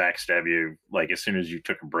were going to backstab you like as soon as you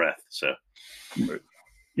took a breath. So,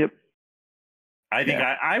 yep. I think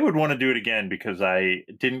I would want to do it again because I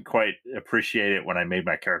didn't quite appreciate it when I made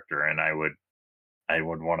my character, and I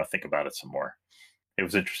would want to think about it some more. It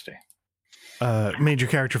was interesting. Made your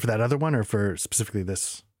character for that other one, or for specifically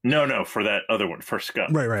this? No, for that other one, for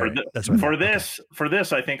SCUP. Right. That's what for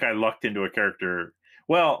this, I think I lucked into a character.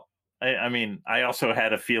 Well, I mean, I also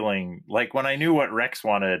had a feeling like when I knew what Rex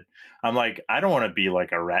wanted, I'm like, I don't want to be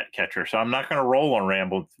like a rat catcher, so I'm not going to roll on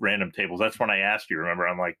random tables. That's when I asked you. Remember,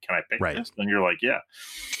 I'm like, can I pick this? And you're like, yeah.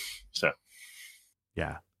 So,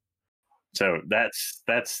 yeah. So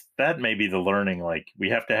that may be the learning. Like we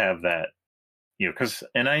have to have that, because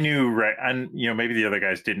and I knew maybe the other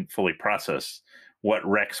guys didn't fully process what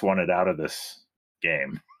Rex wanted out of this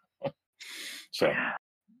game. So,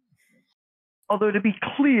 although to be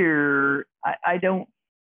clear, I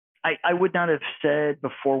would not have said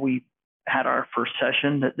before we had our first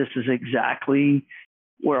session that this is exactly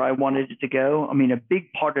where I wanted it to go. I mean, a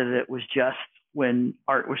big part of it was just when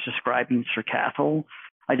Art was describing Sir Cathal,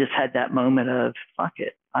 I just had that moment of, fuck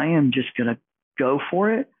it, I am just going to go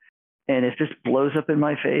for it. And if this blows up in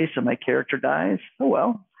my face and my character dies, oh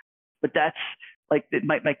well. But that's like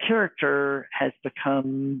my character has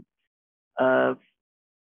become,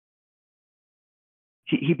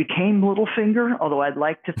 he became Littlefinger, although I'd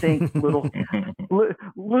like to think Littlefinger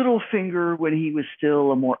when he was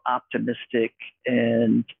still a more optimistic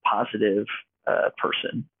and positive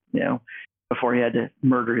person, before he had to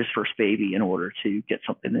murder his first baby in order to get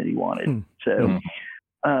something that he wanted. So,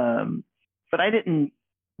 but I didn't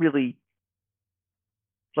really,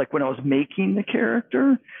 like when I was making the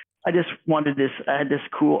character, I just wanted this, I had this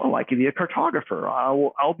cool, I could be a cartographer.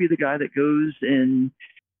 I'll be the guy that goes and,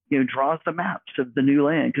 draws the maps of the new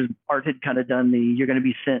land, because Art had kind of done you're going to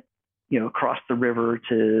be sent, across the river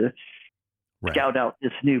to scout out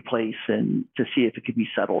this new place and to see if it could be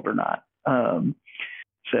settled or not. So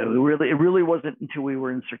it really wasn't until we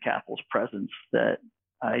were in Sir Cathal's presence that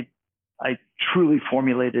I truly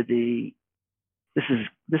formulated this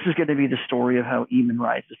is going to be the story of how Eamon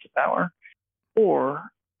rises to power, or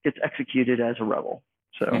gets executed as a rebel.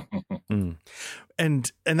 So,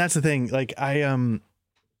 and that's the thing. Like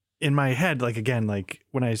in my head, like again, like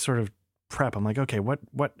when I sort of prep, I'm like, okay, what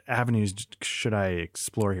avenues should I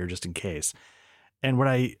explore here just in case? And what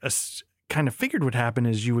I kind of figured would happen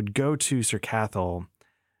is you would go to Sir Cathal,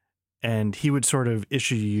 and he would sort of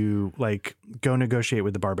issue you like, go negotiate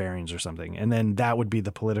with the barbarians or something, and then that would be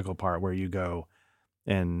the political part where you go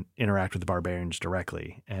and interact with the barbarians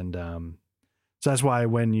directly. And so that's why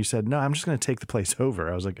when you said, no, I'm just going to take the place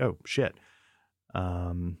over, I was like, oh shit,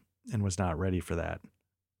 and was not ready for that.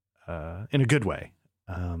 In a good way.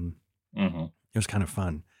 It was kind of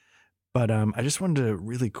fun, but I just wanted to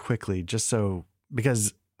really quickly,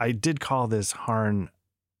 because I did call this Harn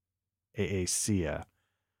Aacea.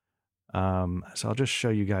 So I'll just show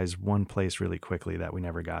you guys one place really quickly that we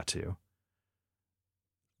never got to.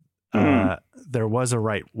 There was a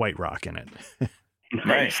White Rock in it.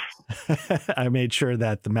 Nice. I made sure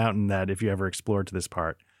that the mountain that if you ever explored to this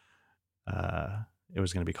part, it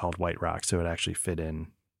was going to be called White Rock, so it actually fit in.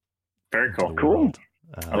 Very cool. Cool.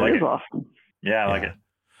 I like it. Awesome. Yeah, I like it.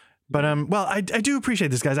 But well, I do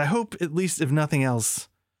appreciate this, guys. I hope, at least if nothing else,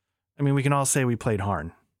 I mean, we can all say we played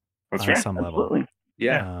Harn on some absolutely. level.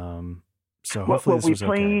 Yeah. So hopefully this we was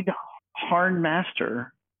played okay. Harn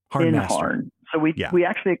Master Harn in Master. Harn. So we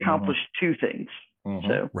actually accomplished two things.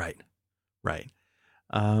 So right.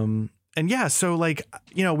 And yeah, so like,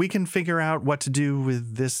 we can figure out what to do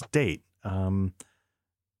with this date.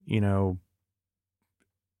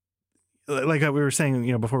 Like we were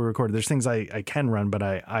saying, before we recorded, there's things I can run, but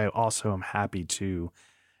I also am happy to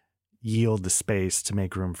yield the space to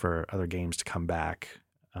make room for other games to come back,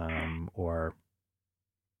 or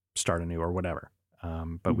start anew or whatever.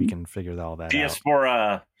 But we can figure all that out.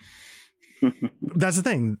 Diaspora. That's the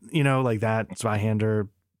thing, like that Zweihander.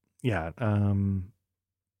 Yeah. And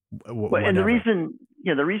the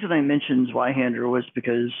the reason I mentioned Zweihander was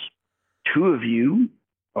because 2 of you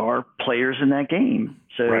are players in that game.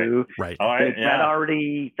 So Right. that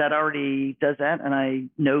already does that. And I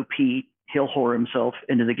know Pete, he'll whore himself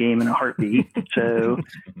into the game in a heartbeat. So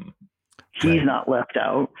he's not left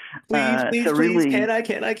out. Please, really, can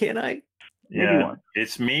I? Yeah,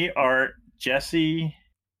 it's me, Art, Jesse.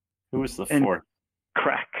 Who was the fourth?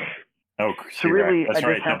 Crack. Oh, so really, that's I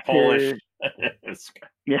right. just have The Polish.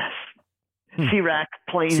 Yes. C-Rack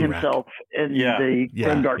playing C-Rack. himself in the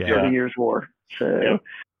Grimdark 30 Years War. So,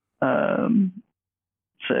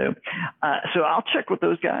 so I'll check with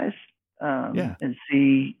those guys and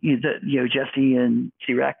see Jesse and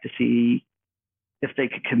C-Rack to see if they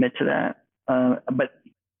could commit to that. But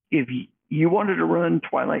if you wanted to run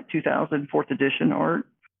Twilight 2000 4th edition art,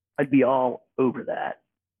 I'd be all over that.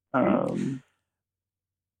 And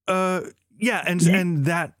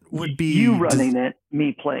that would be you running it,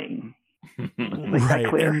 me playing.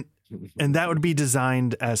 Right. And that would be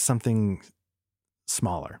designed as something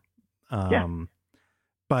smaller.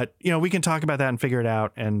 But we can talk about that and figure it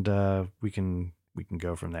out, and we can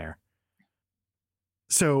go from there.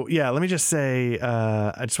 So let me just say,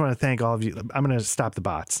 I just want to thank all of you. I'm going to stop the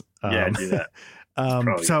bots. Do that.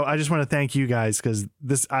 So I just want to thank you guys, because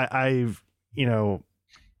this, I've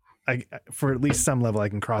for at least some level, I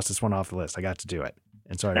can cross this one off the list. I got to do it,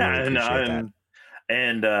 and so I really appreciate that.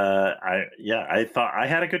 And I thought I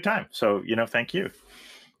had a good time. So thank you.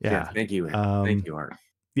 Yeah, thank you. Thank you, Art.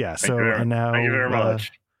 Yeah. Thank you very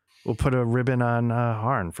much. We'll put a ribbon on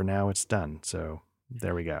Harn. For now, it's done. So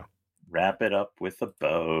there we go. Wrap it up with a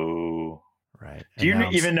bow. Right. Do you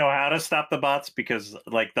even know how to stop the bots? Because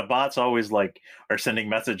the bots always are sending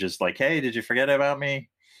messages like, "Hey, did you forget about me?"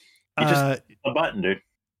 You just hit the button, dude.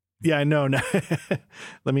 Yeah, I know.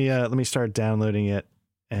 Let me start downloading it.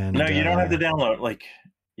 And no, you don't have to download.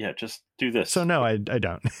 Just do this. So no, I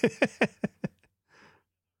don't.